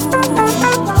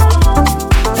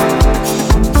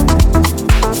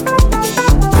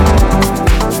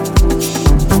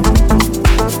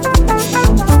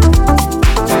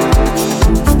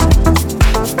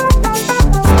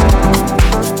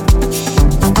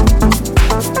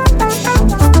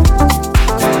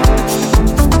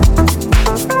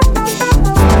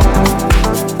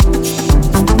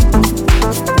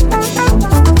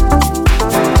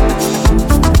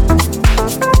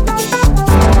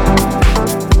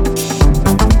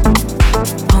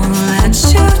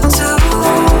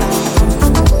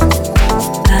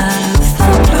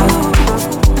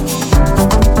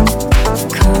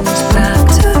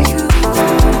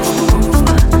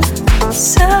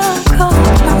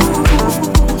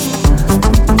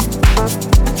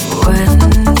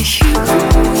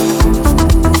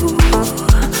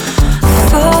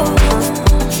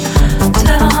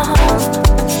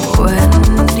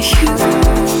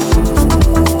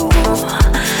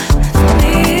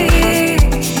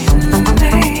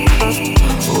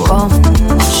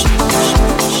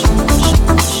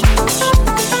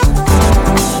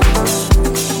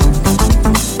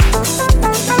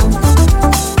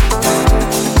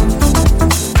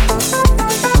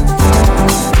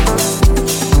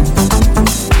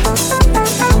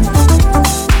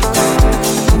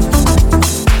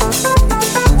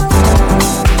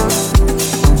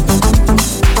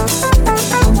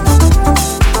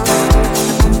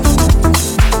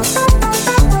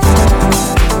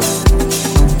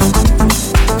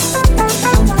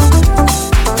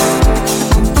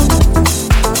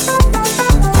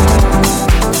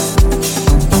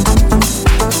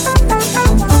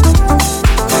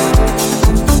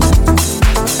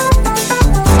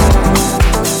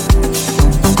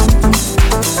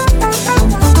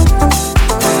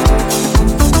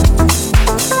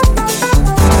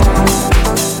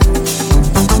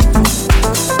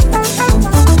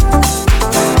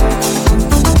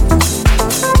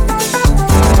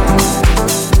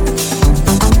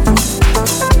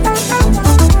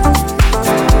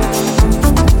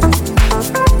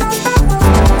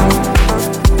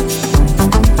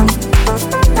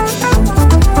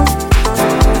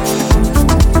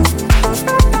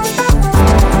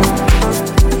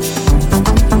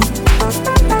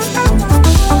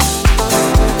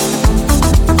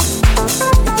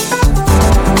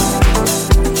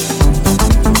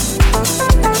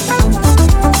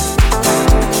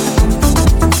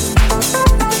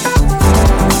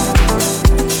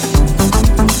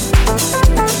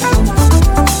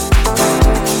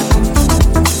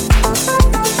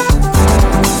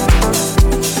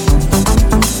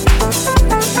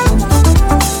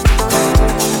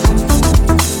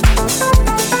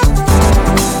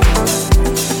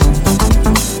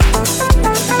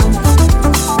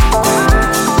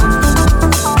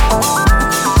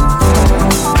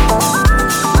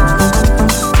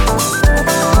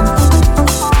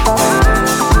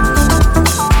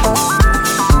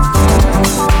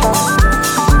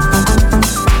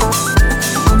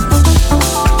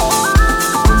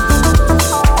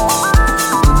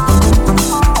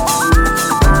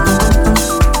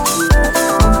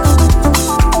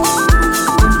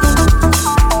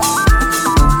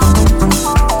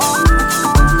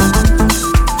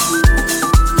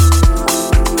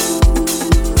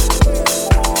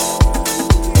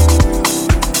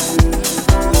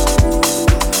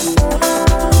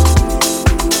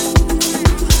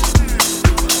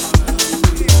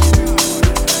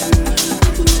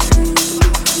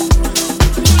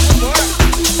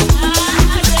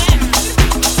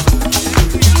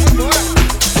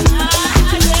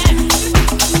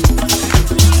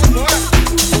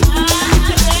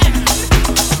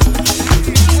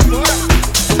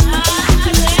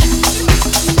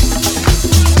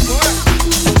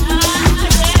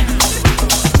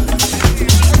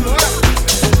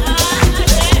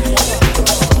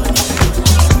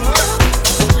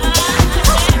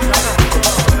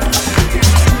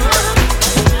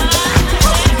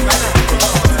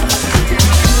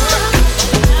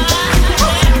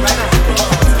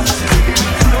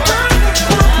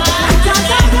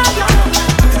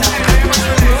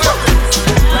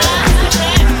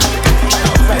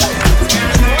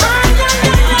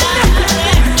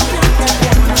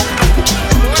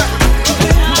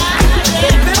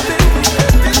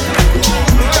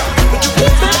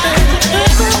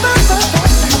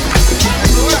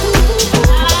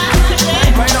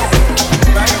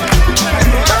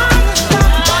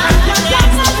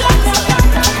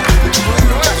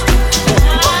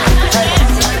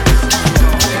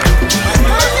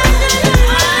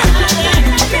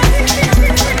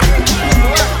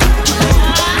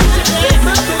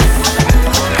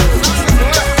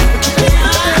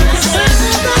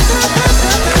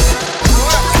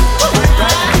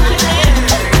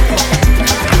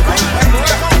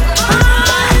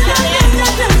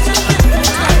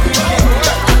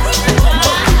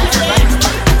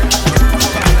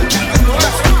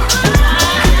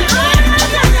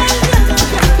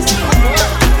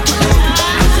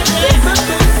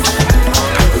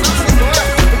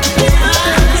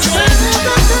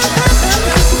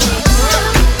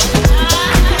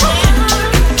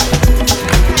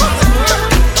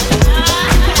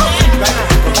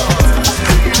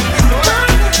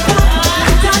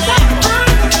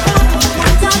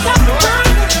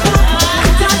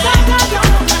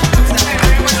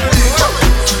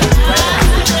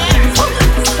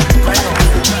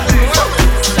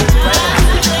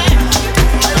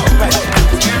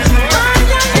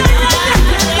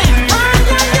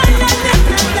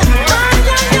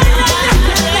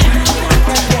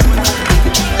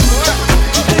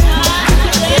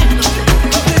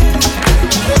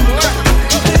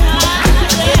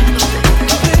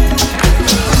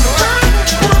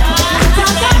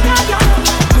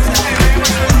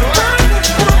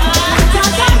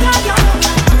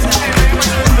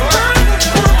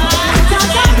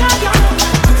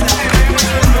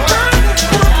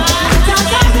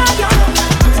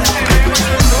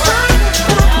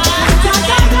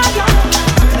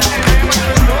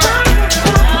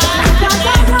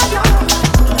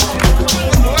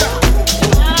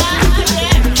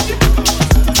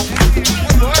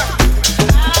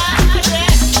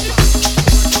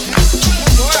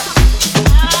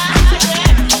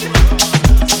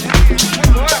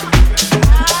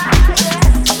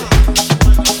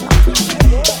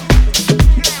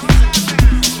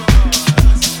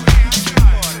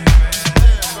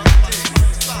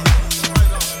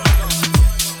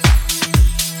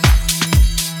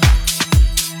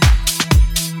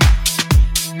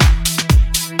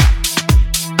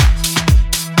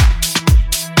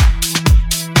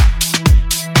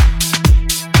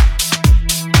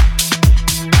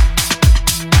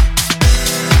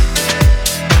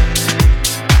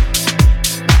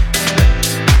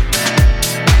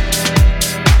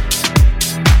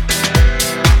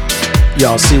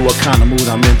 Y'all see what kind of mood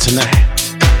I'm in tonight.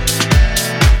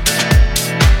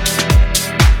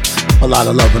 A lot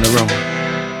of love in the room.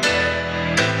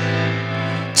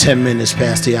 10 minutes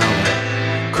past the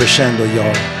hour. Crescendo,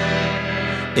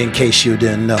 y'all. In case you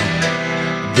didn't know,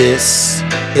 this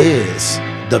is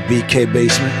the BK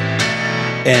Basement,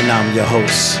 and I'm your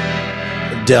host,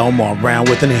 Delmar Brown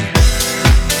with an E.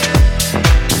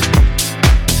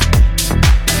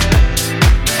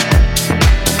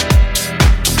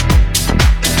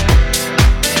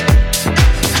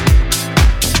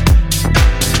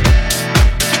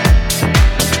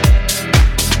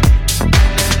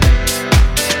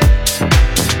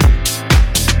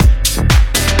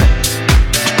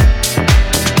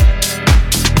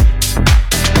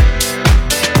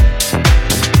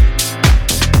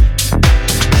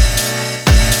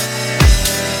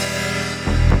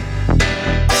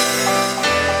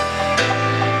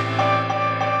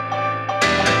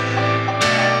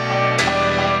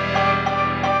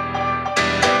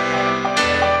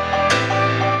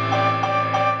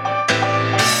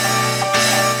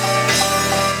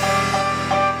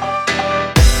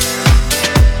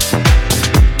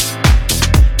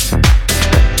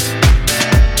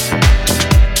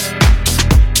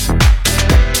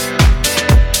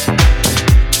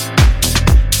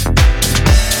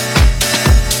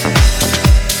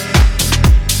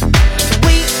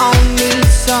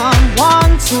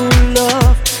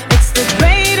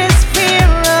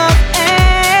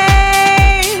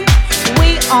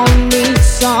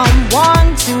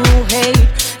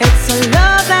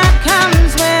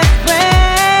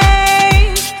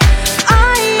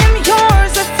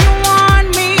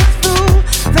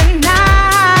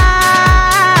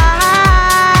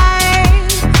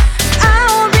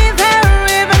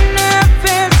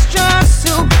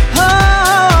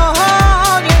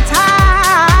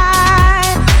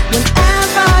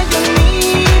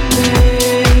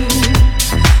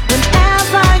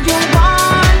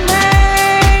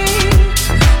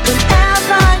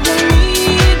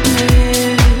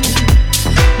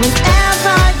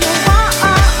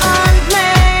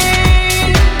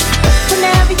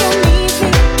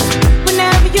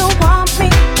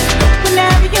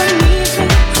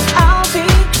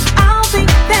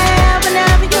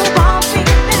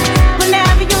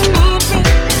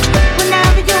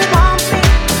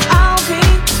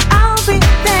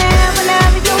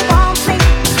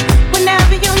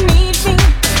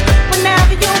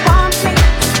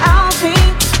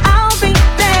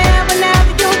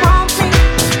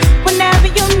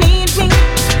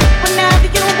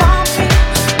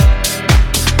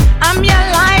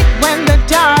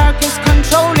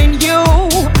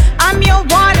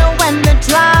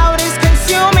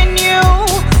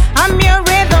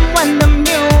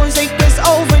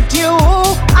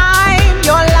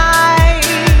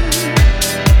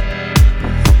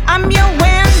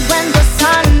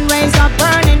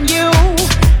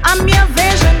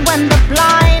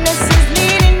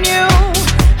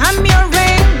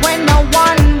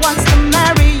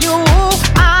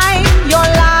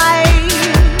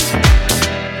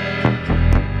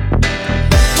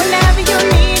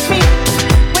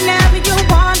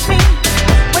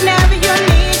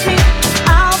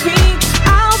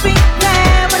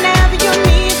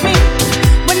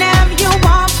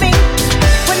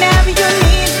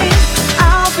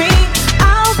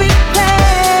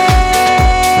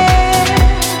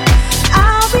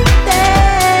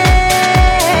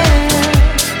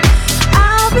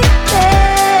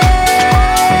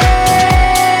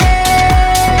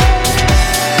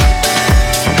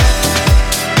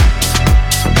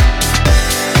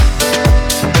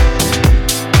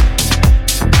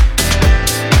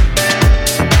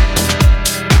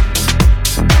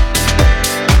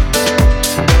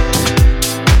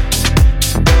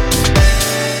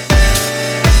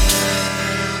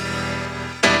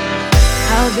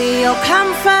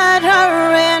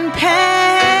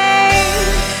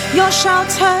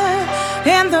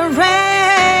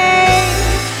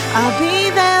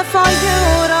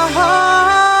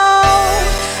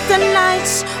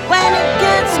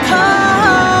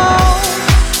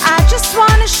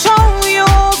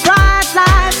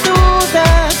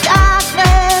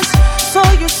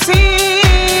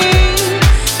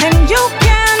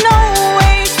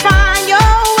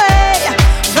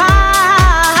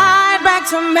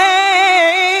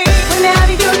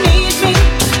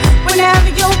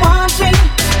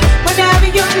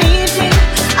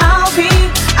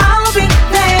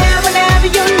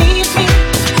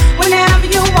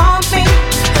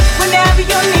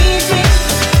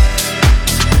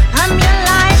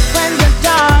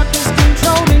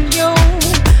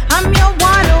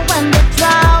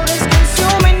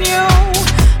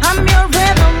 I'm your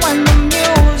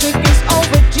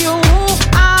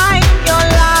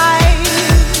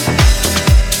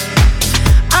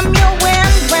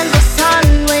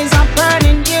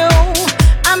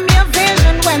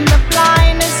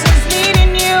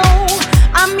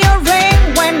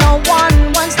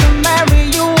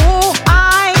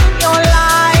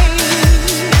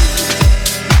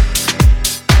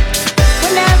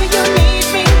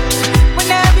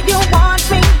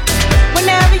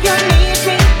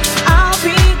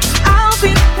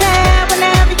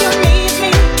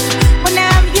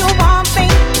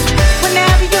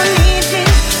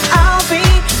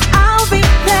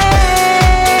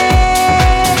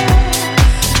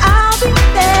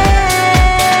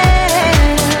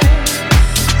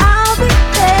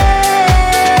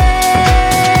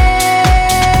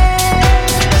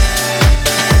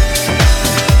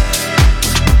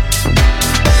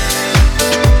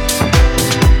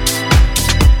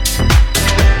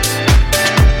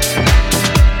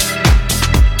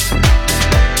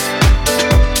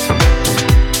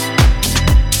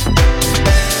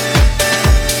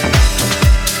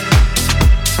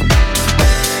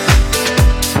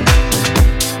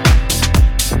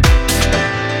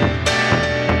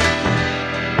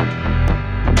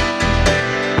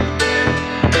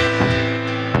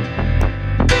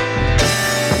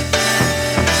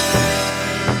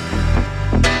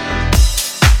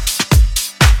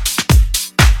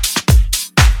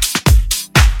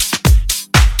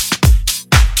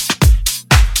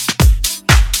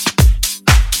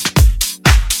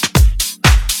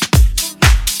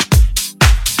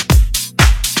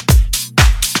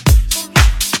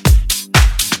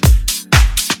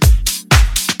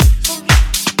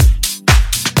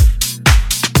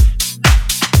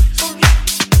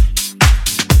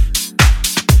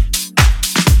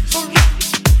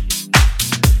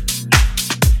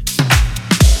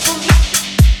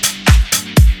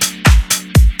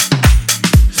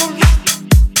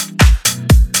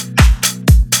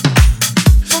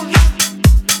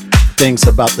Things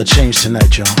about to change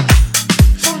tonight, y'all.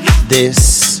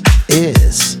 This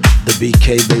is the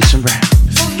BK Bass and Brown.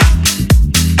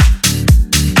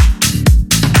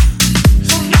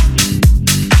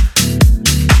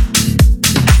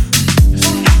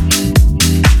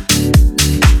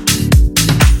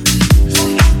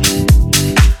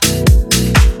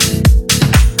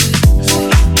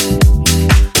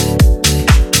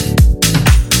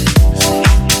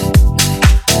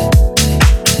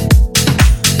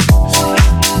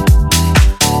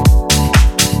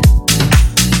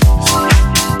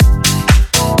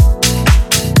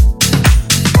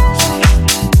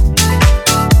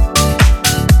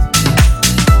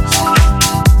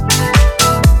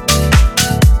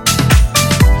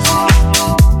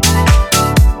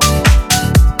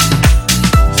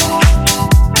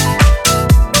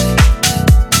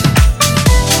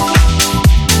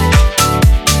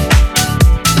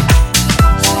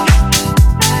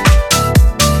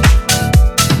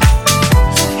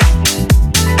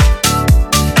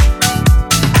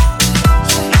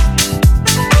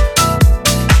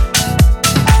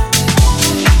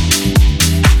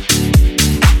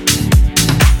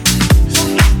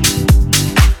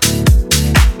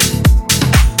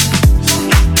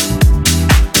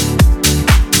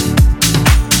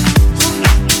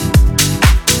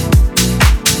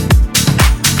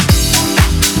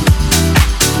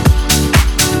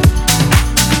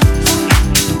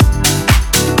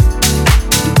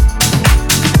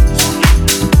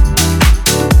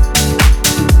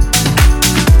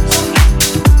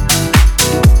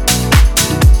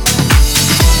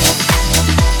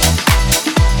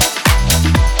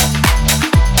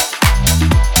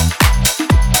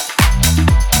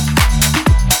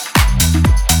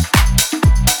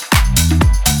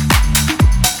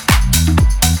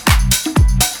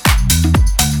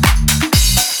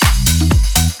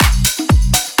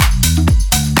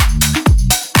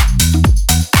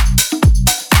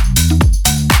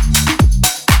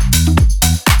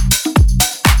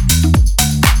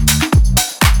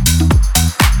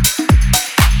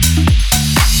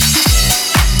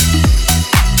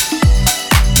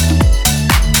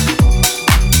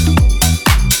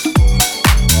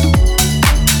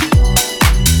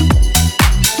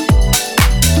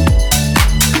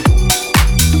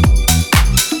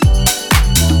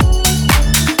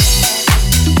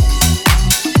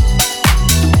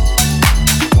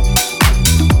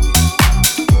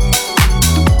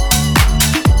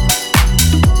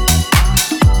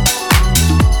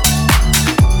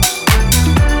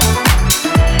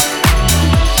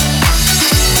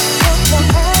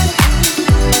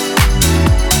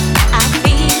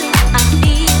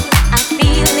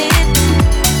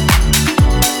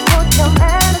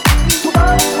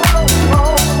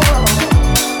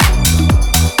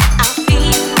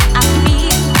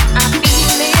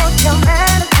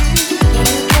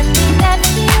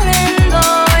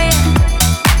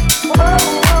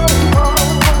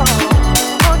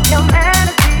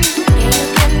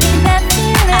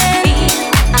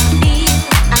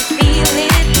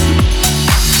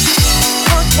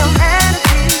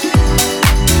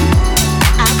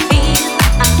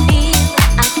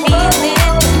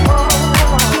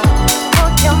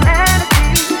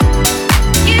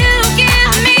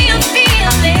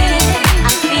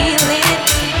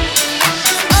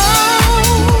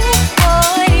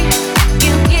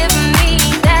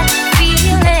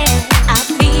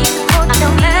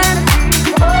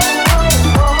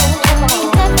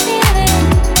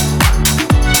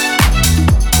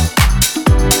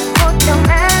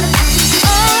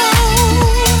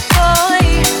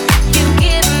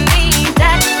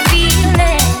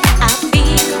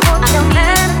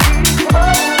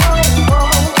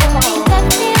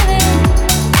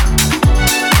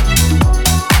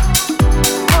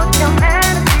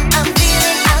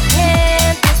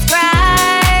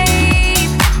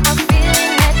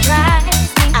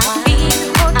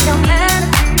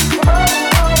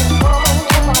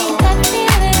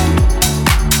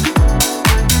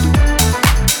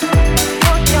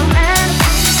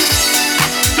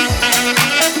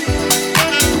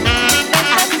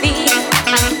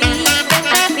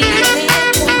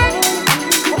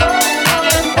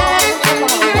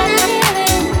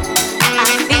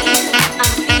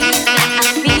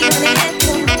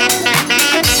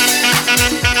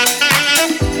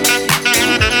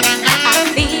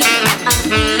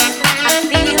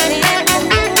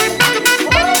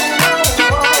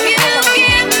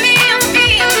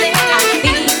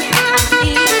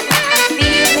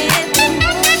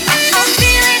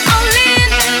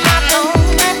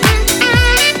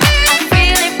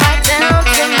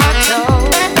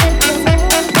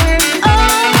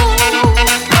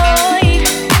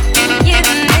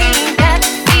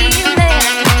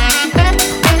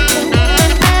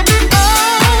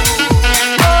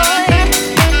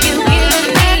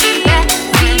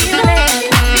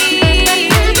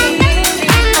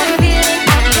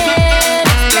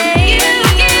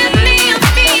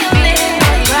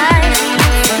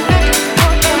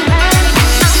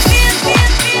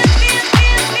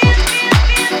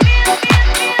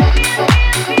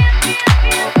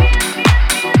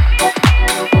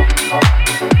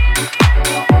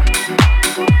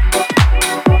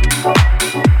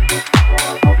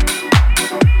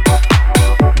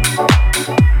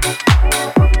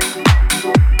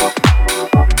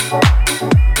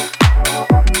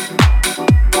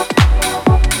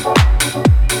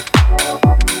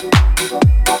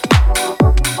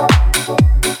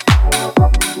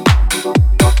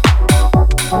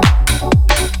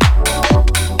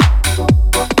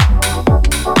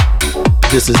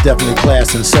 This is definitely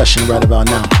class in session right about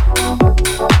now.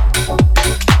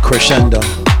 Crescendo,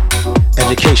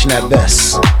 education at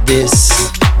best. This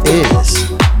is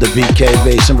the BK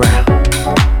Bass and Brown.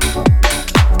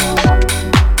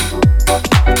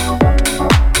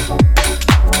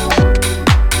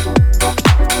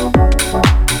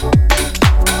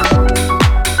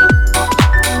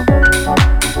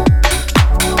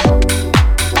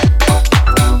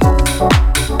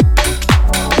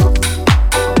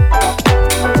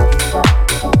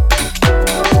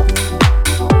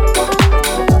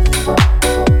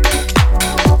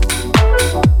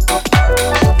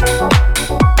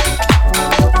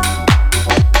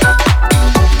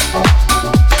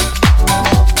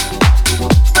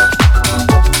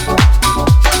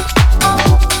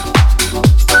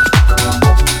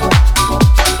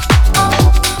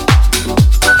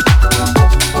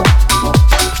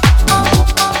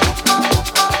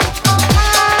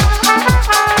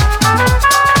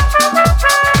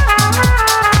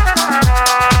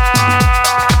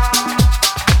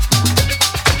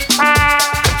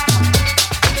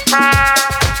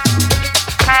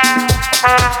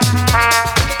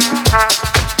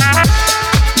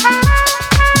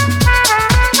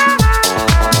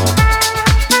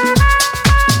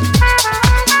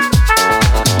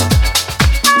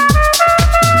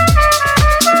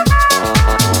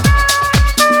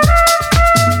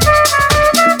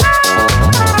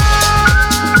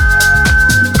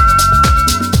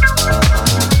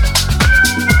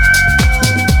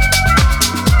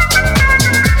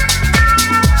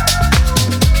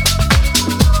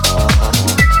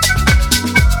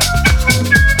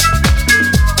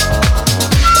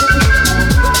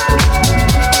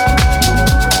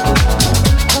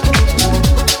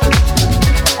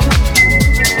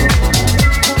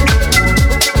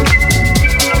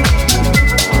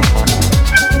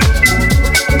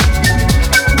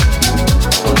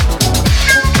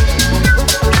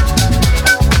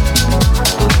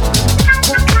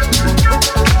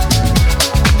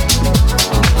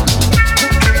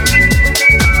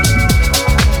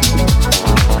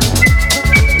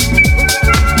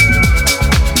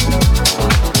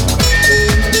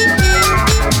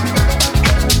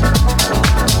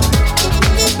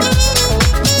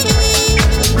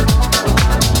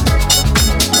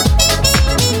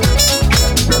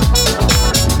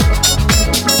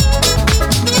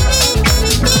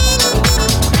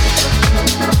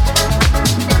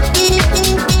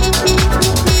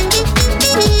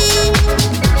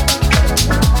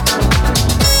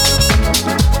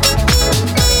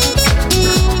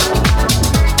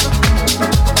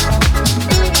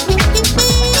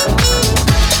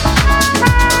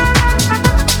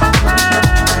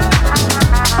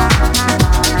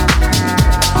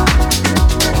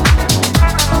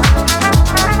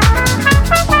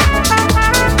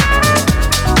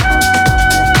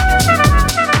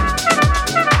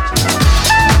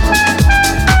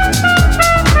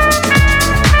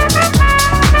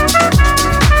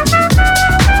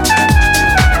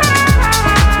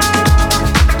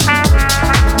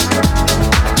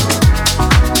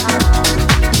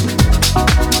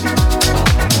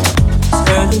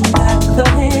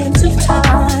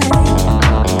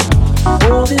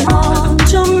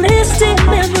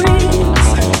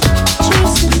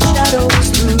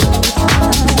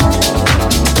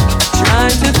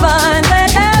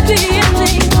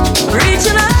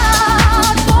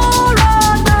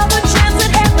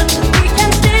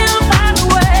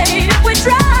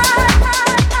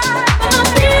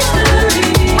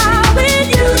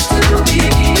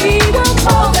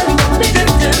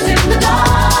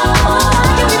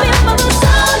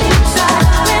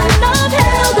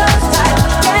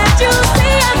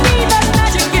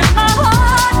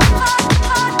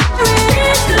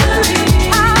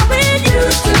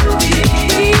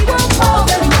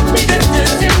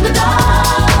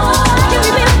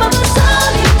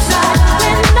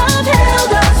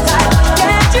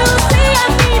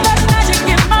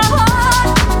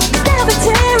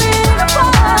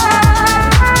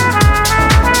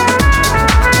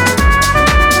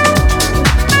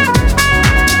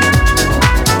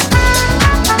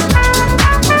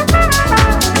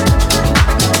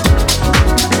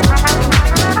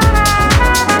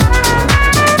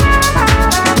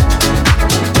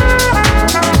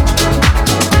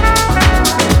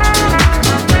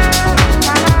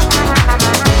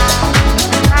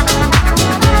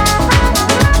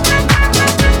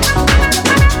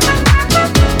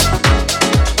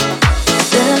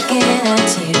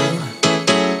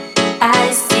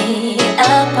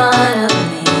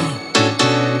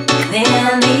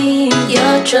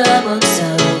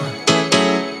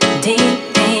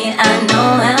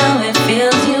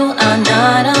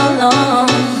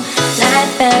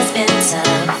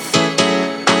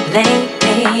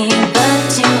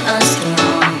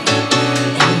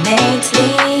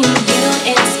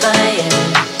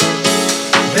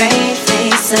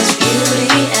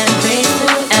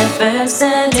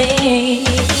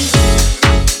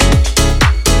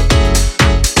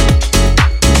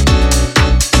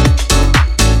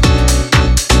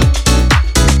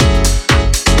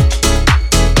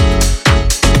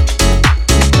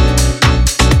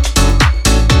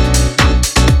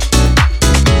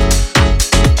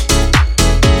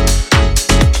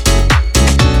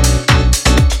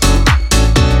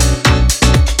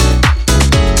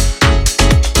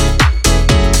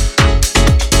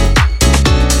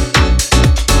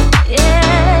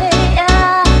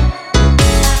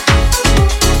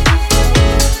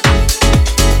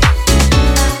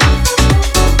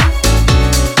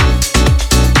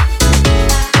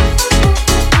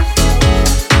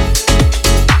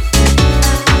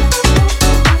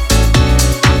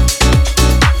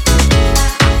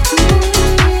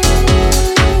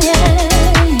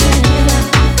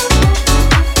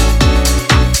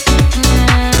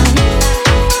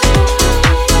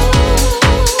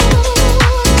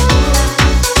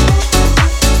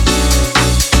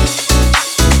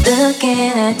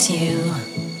 at you,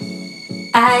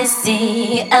 I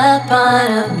see a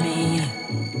part of me.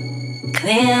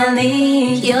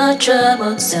 Clearly you're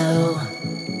troubled so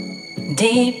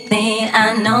deeply.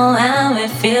 I know how it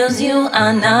feels, you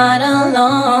are not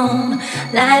alone.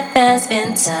 Life has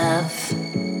been tough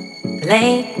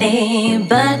lately,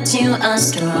 but you are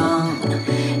strong.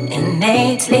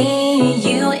 Innately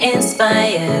you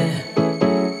inspire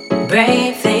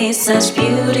bravely, such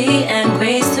beauty and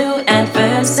grace through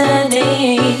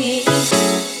adversity.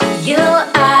 You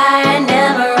are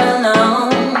never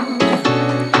alone.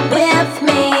 With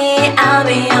me, I'll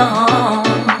be your home.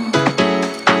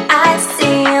 I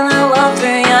see the world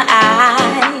through your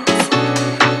eyes.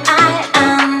 I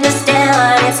understand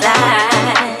what it's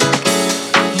like.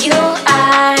 You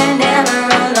are never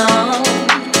alone.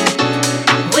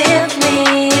 With me,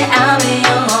 I'll be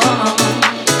your home.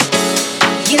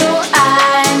 You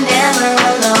are never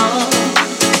alone.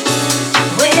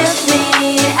 With me,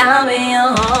 I'll be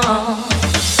your home.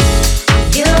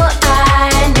 You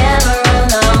are never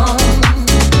alone.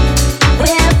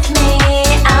 With me,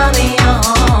 I'll be your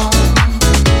home.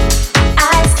 I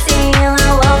see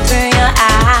the world through your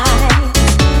eyes.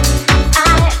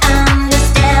 I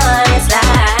understand what it's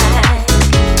like.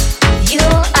 You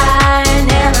are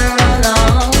never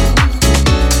alone.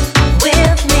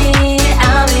 With me,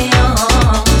 I'll be your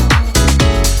home.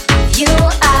 You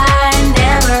are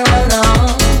never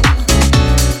alone.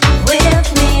 With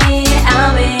me,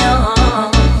 I'll be your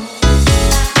home.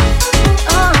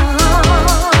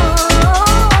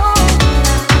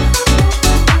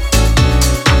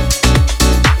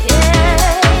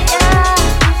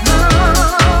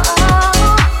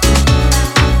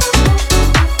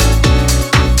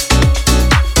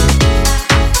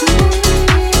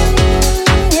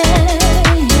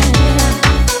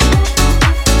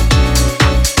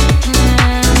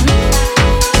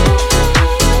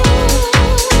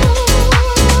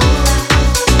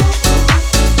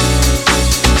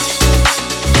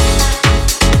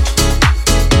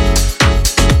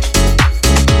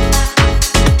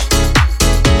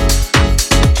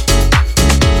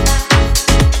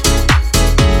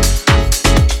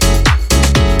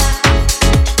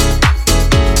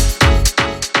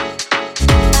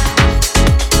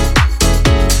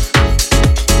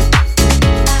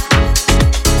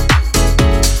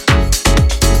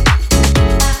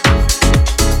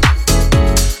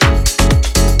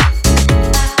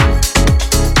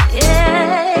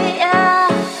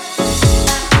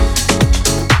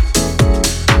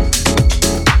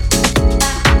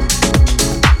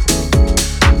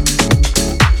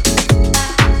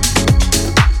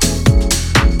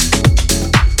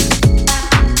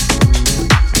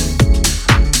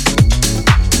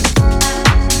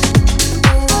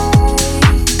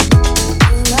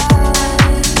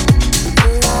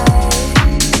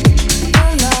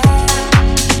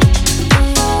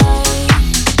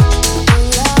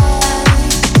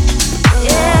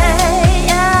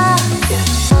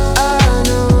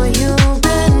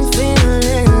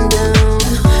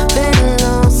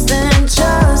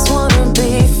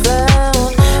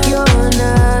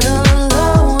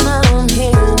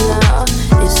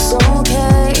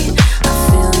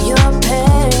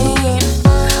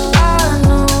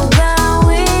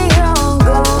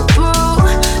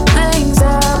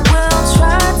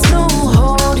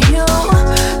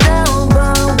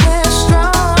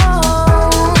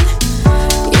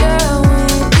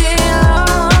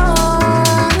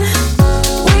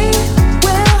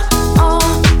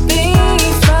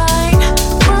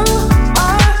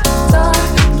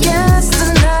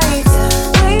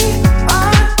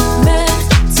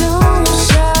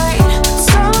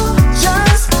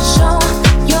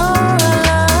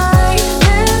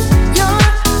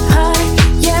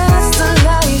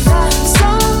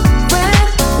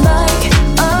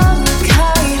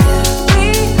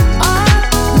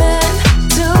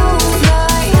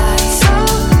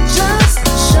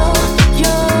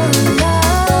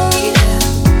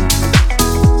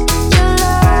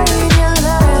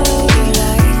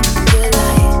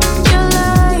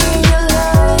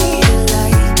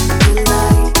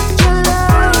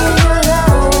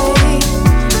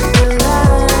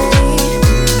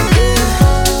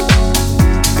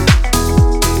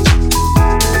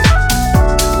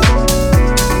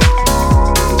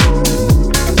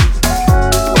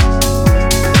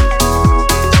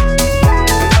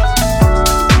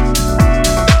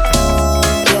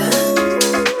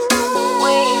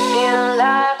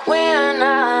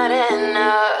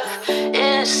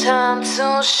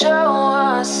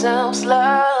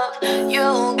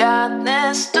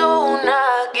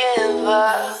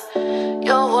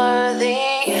 You're worthy,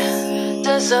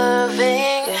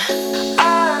 deserving.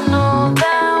 I know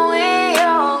that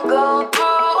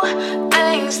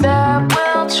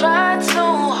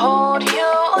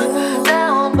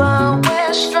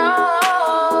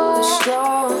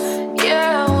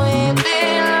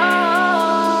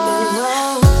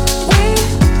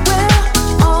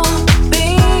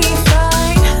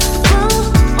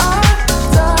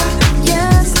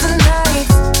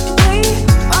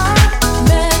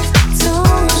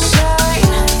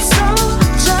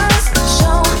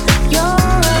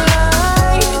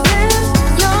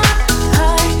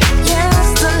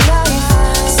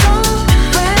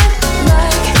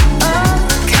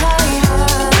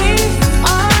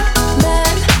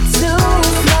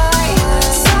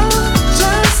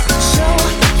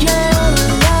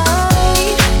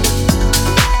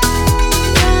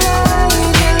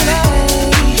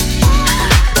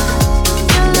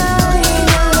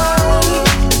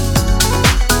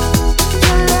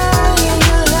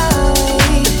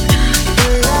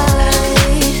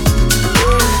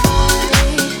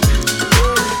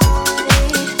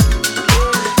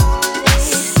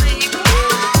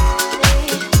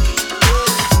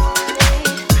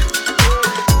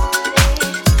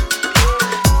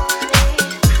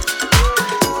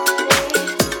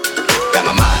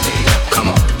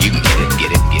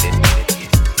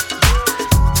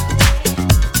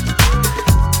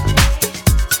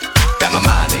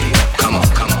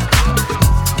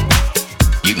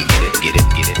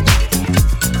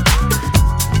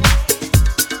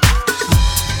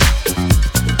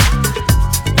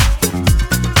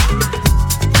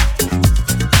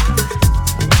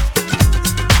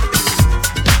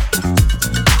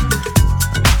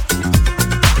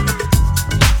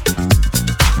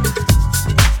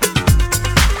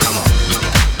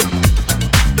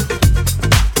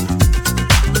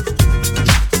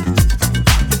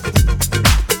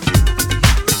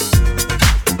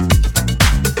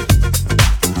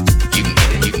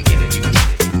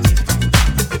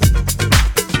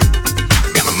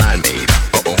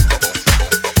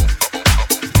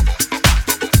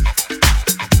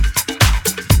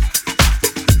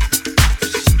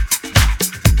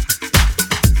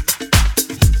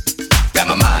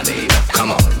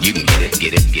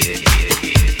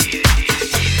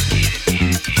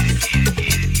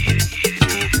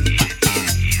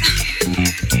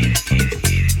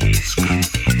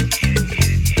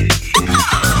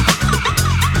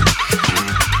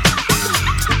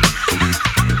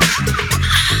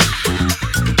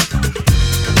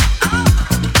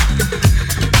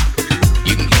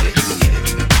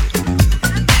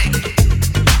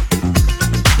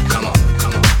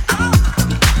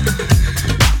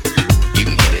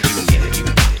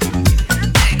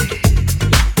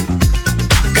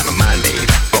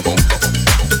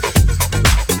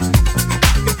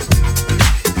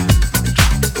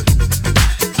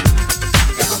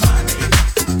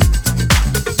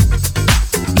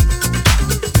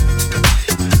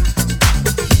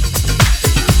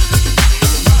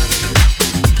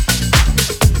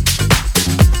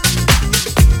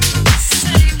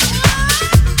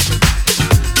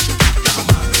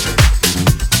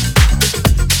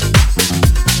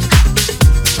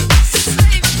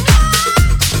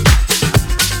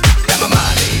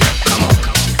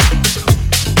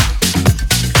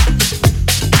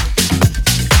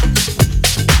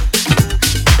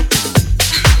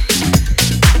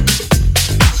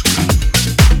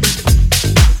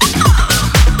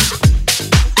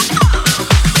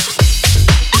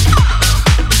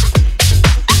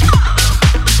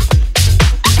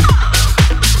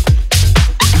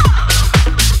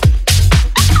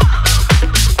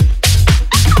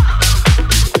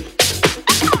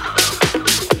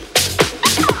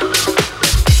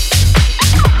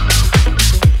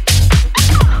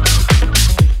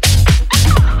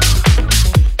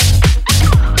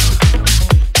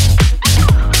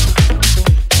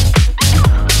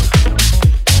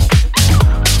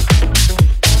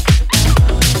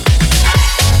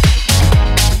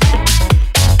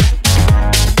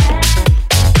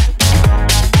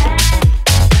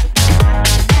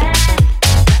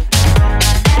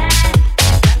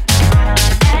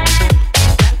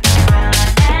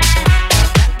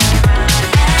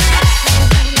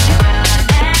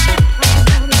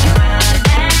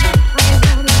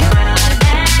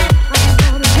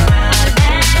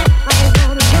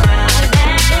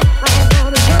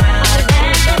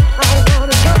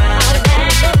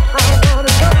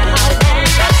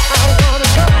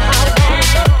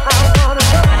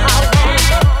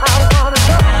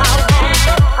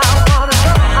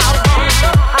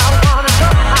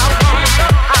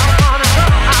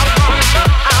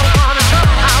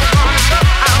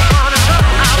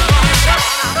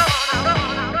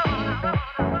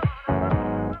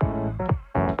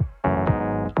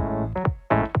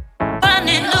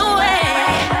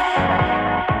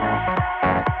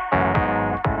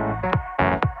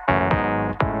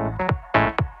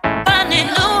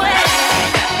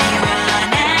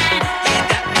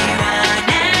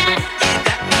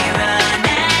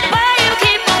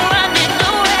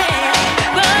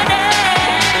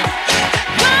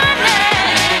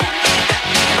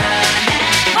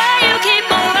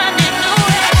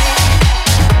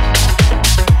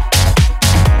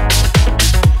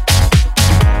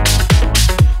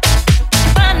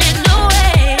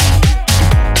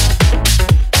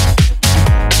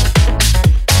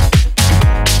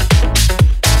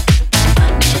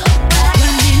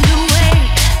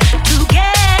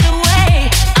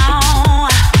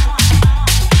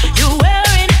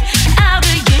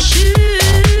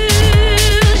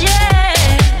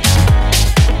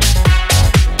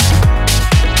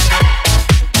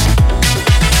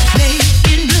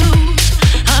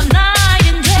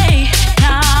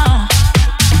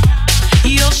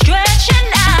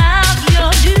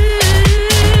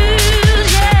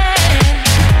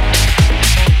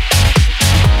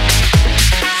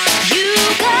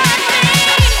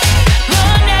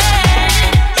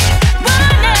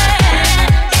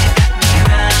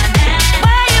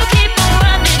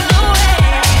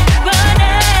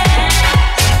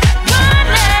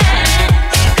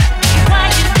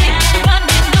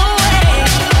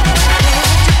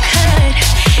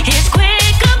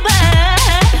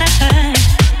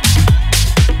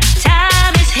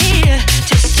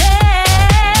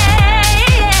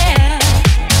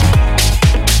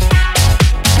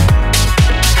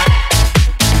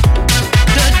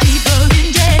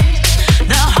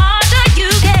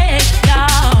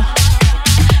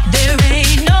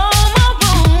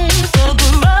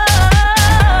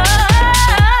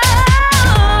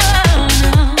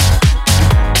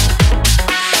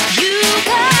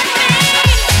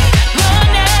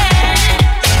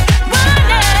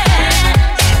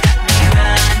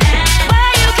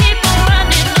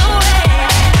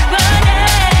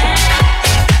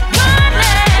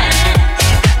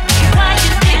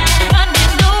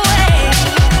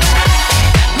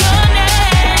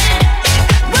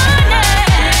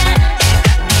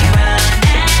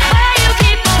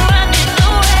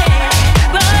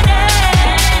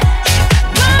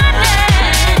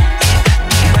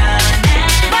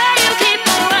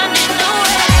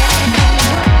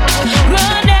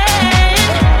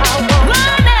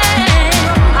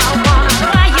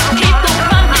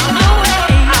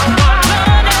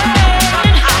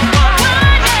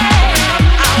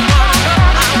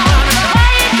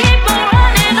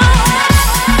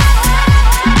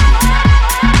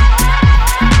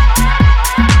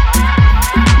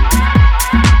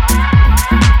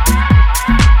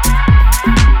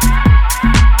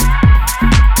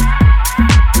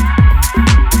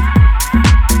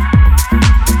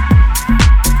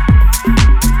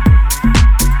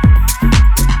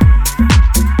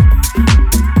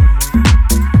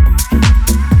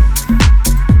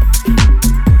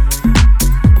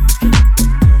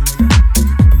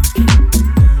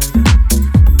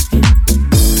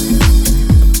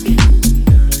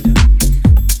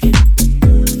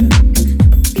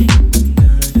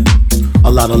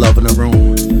lot of love in the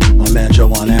room. My man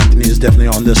Joanne Anthony is definitely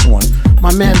on this one.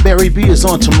 My man Barry B is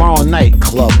on tomorrow night,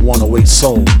 Club 108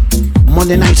 Soul.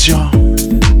 Monday nights, y'all.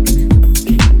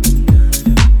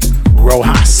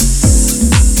 Rojas.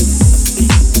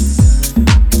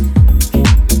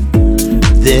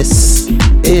 This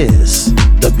is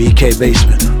the BK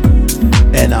Basement,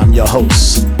 and I'm your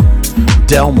host,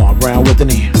 Delmar Brown with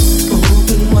an E.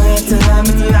 Open wide,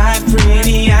 diamond light,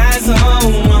 pretty eyes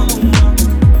on.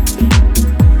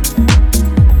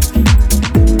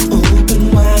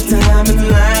 Open wide, diamond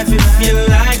life, if you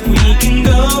like, we can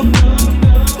go.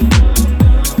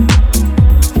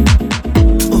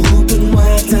 Open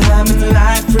wide, diamond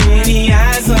light, pretty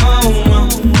eyes on.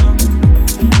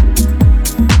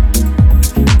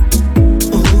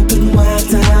 Open wide,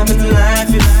 diamond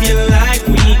life, if you like,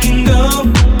 we can go.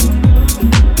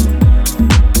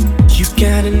 You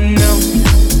gotta know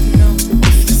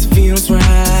if this feels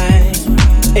right.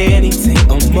 Anything,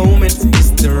 a moment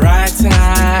is the right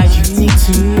time. You need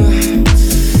to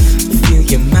feel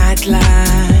you might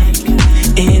like.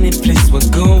 Any place we're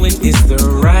going is the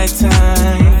right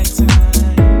time.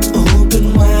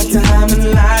 Open wide, diamond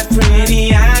light,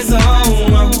 pretty eyes on.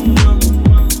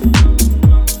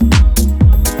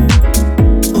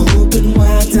 Open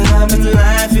wide, diamond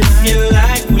life, if you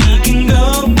like, we can go.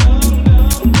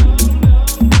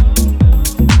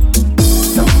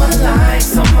 Saw my life,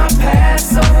 saw my past,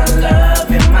 saw her love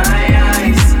in my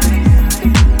eyes.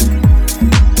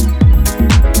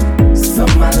 Saw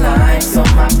my life, saw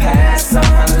my past, saw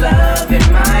her love in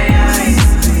my eyes.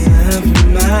 Love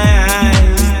in my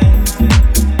eyes.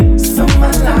 Saw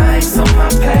my life, saw my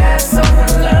past, saw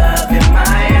her love in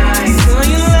my eyes. Saw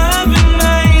your love in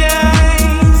my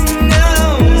eyes. No.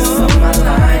 Saw my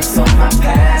life, saw my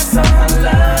past, saw her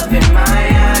love in my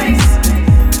eyes.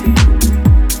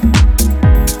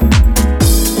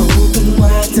 Open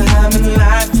wide, diamond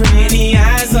light, pretty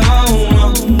eyes on.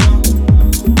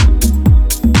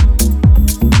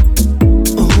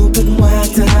 Open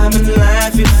wide, diamond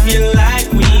life, if you like,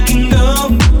 we can go.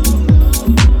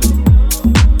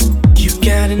 You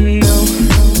gotta know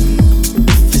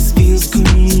if this feels good.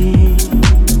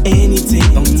 Anything,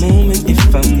 a moment,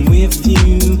 if I'm with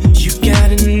you. You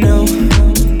gotta know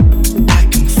I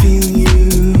can feel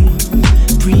you.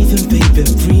 Breathing, baby,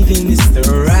 breathing is the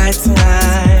right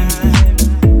time.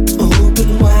 Open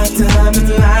wide, diamond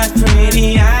light, pretty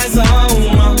eyes on.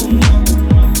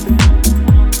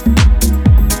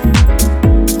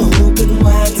 Open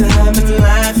wide, diamond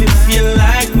life, if you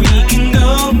like, we can go.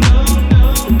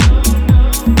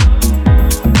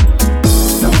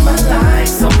 Saw my life,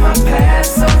 saw my past,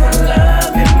 saw her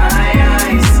love in my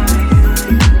eyes.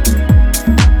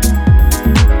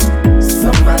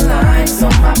 Saw my life, saw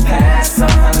my past, saw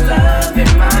her love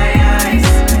in my eyes.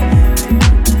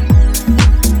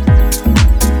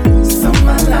 Saw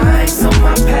my life, saw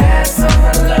my past, saw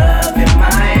her love in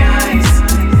my eyes.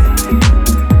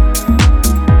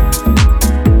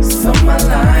 Saw my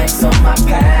life, saw my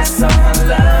past, saw her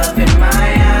love in my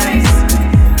eyes.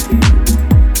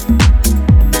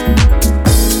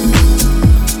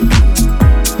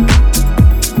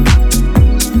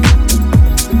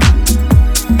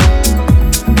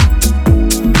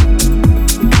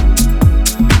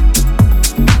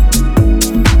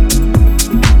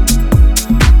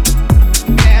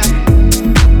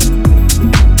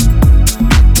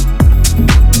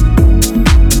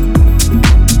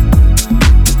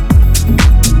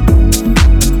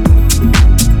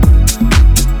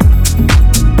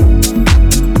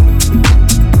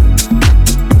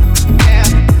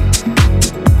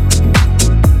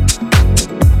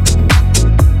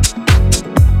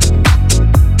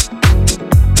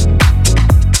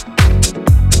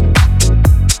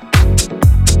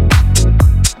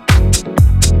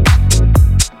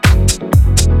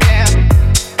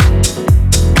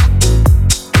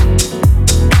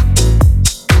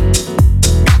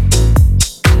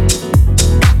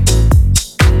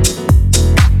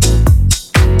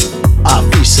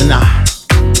 Afisana,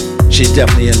 she's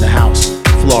definitely in the house.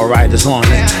 Fluoride is on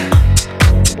it.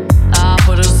 I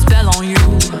put a spell on you.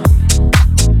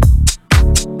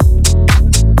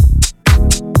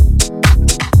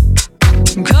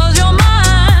 Cause you're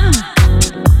mine.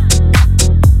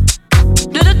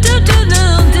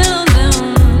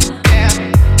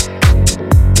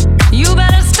 You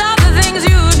better stop the things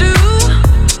you do.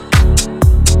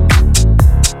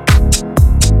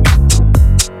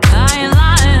 I ain't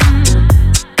lying.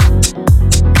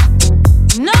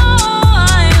 No,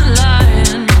 I ain't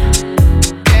lying.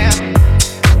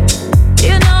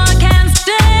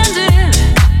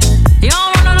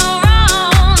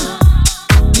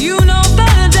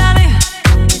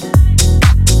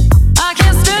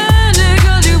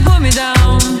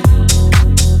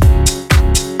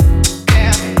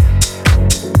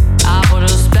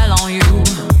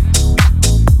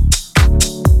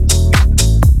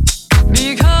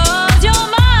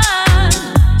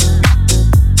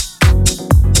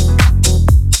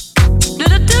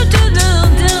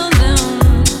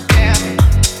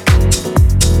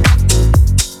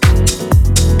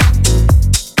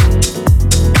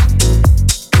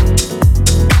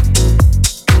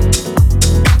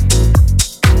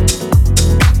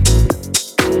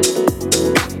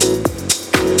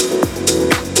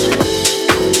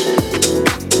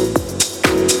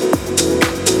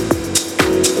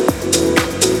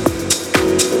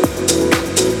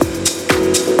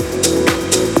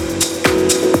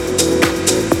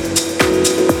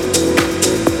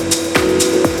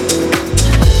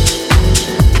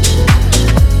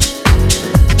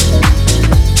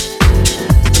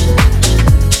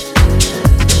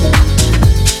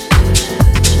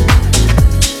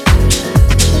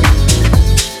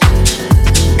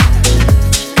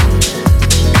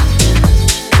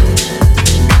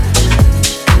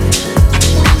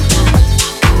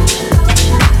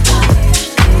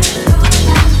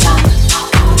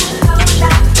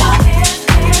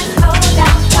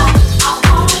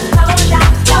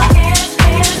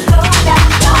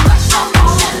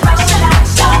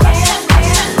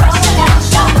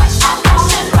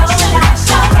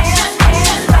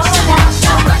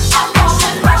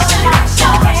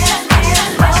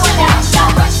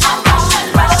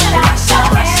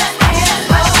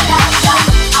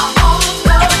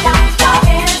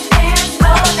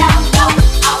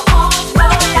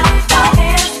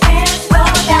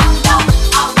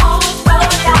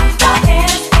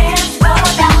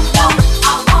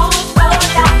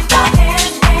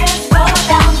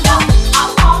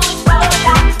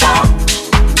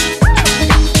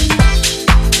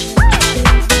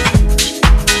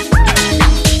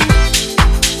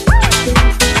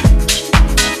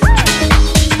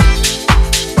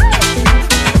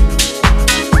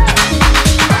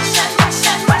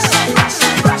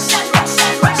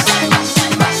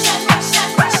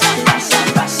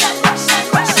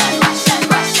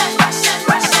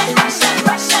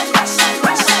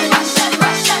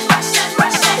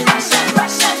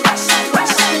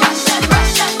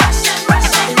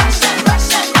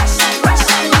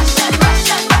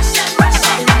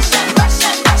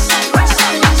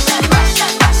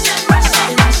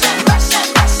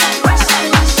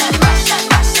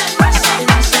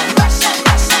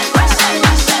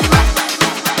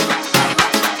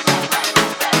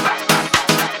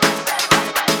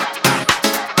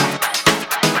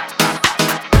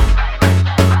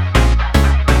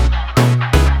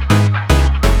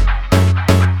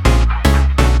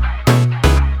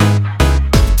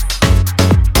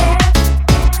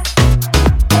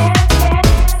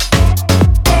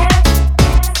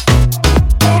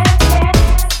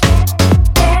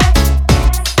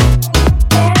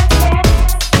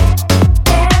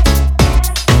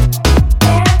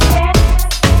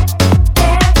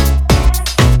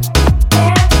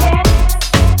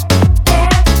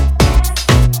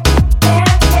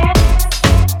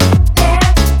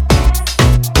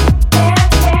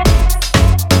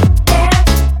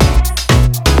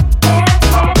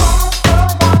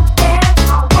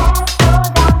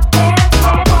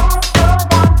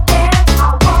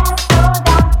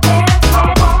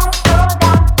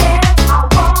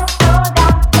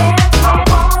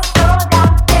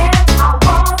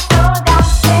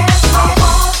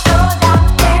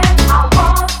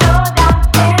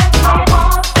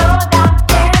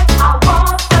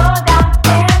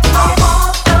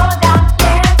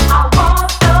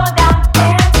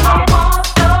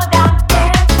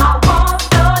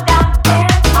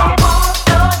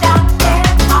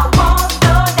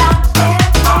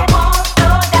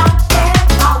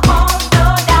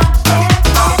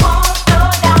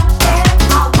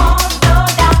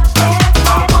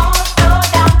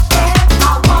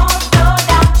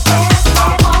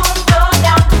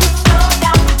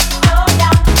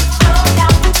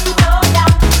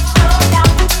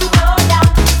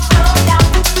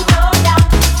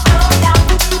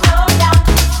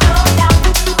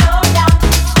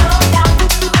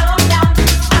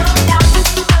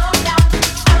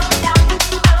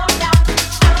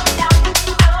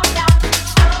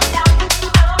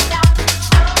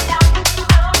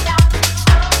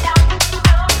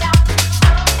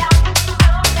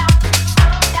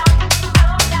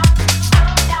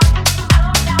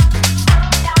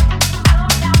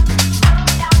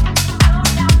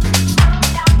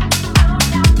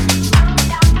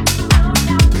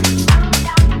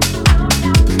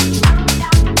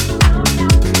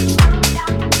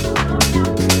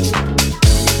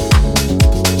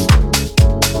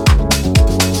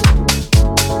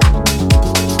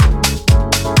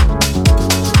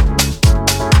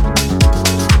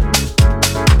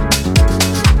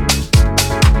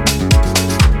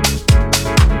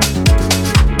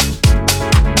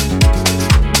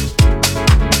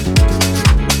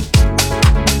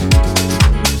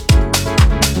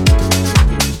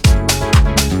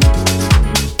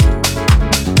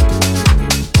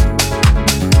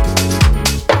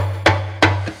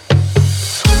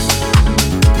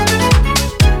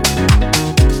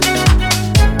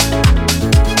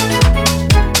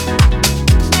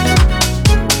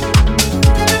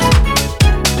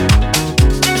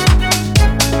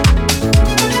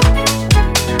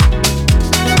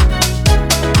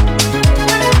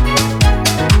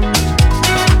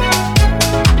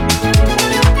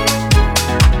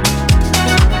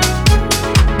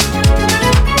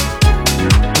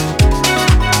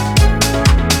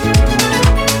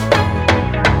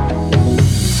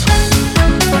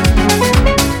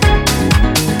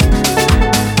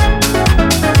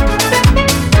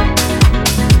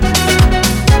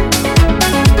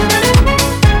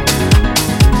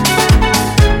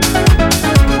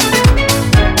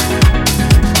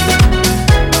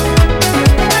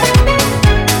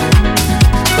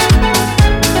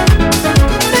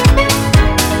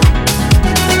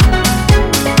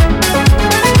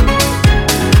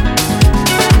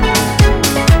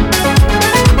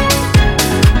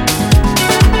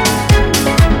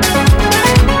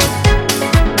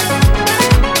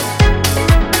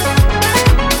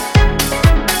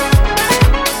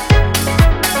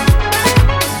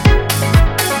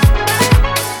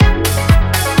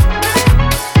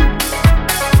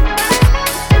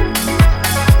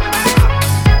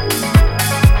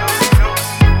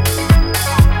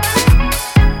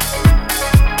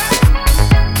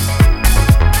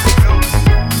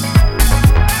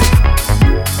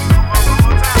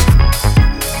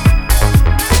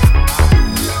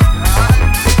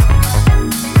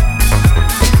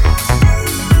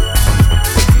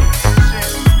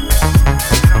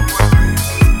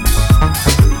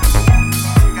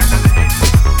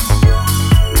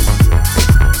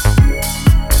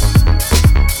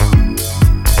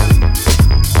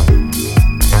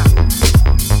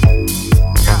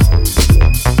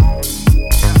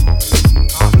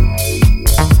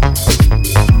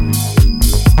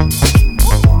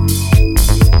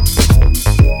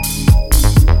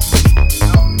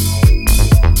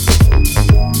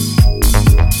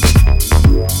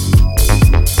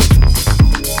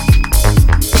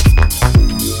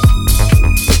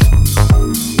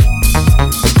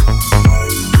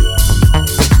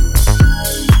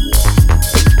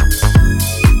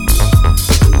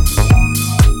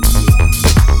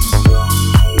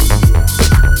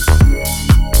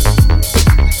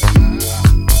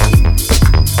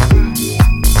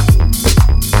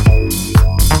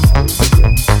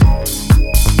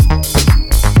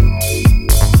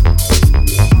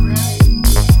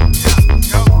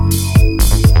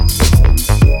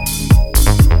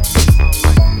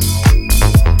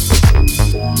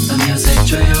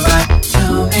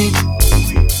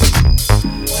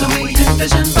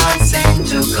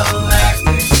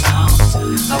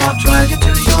 walked right into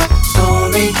your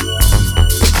story.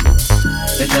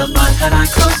 It filled my head, I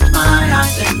closed my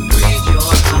eyes and breathed your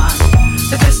heart.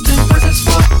 The distant voices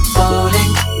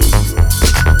foreboding.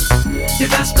 Your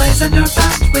fast plays and your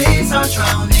fast ways are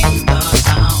drowning the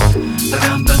sound. The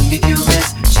ground beneath you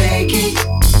is shaky.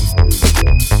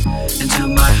 Into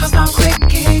my house now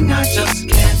quaking, I just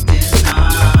can't deny.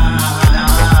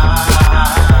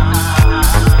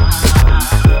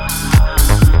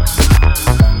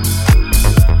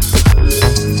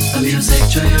 The music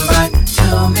drew you right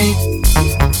to me.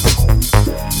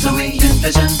 So we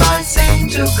envisioned rising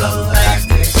to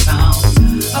galactic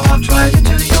sounds. I walked right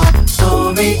into your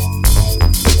story.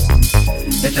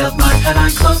 It filled my head, I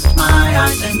closed my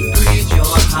eyes and breathed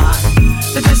your heart.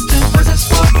 The distant voices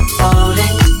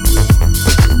foreboding.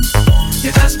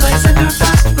 Your fast plays and your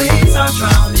fast ways are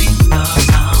drowning the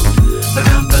sound. The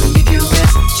ground beneath you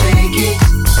is shaky.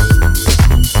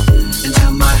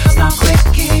 Into my house now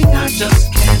quaking, I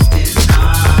just can't deny.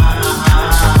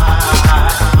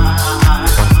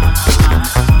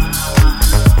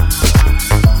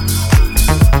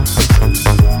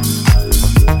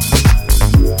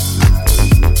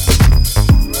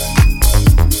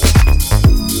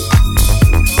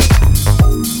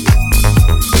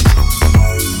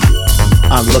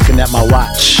 I'm looking at my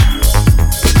watch,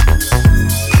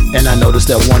 and I notice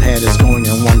that one hand is going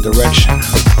in one direction,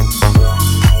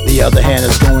 the other hand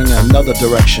is going in another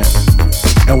direction,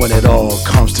 and when it all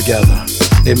comes together,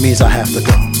 it means I have to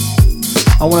go.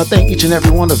 I want to thank each and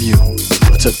every one of you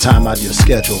who took time out of your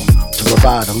schedule to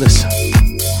provide a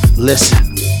listen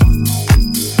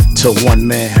to one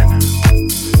man,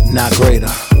 not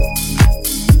greater,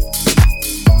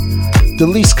 the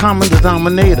least common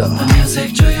denominator. The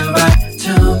music drew you right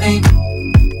to me.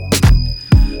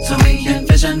 So we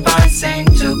envisioned rising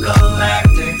to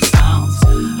galactic sounds.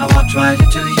 I walked right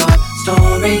into your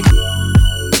story.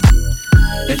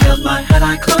 It filled my head,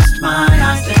 I closed my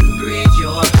eyes and breathed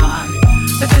your heart.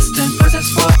 The distant voices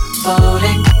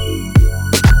foreboding.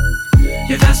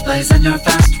 Your fast plays and your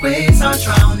fast ways are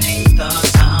drowning the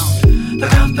sound. The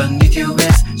ground beneath you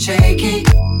is shaky.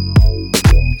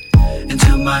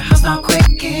 Into my house now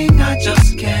quaking, I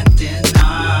just can't deny.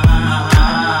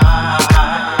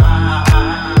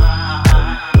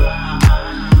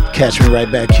 Catch me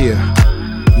right back here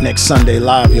next Sunday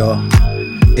live, y'all.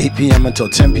 8 p.m. until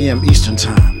 10 p.m. Eastern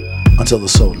time, until the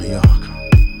Soul New York.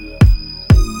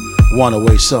 One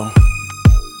away, so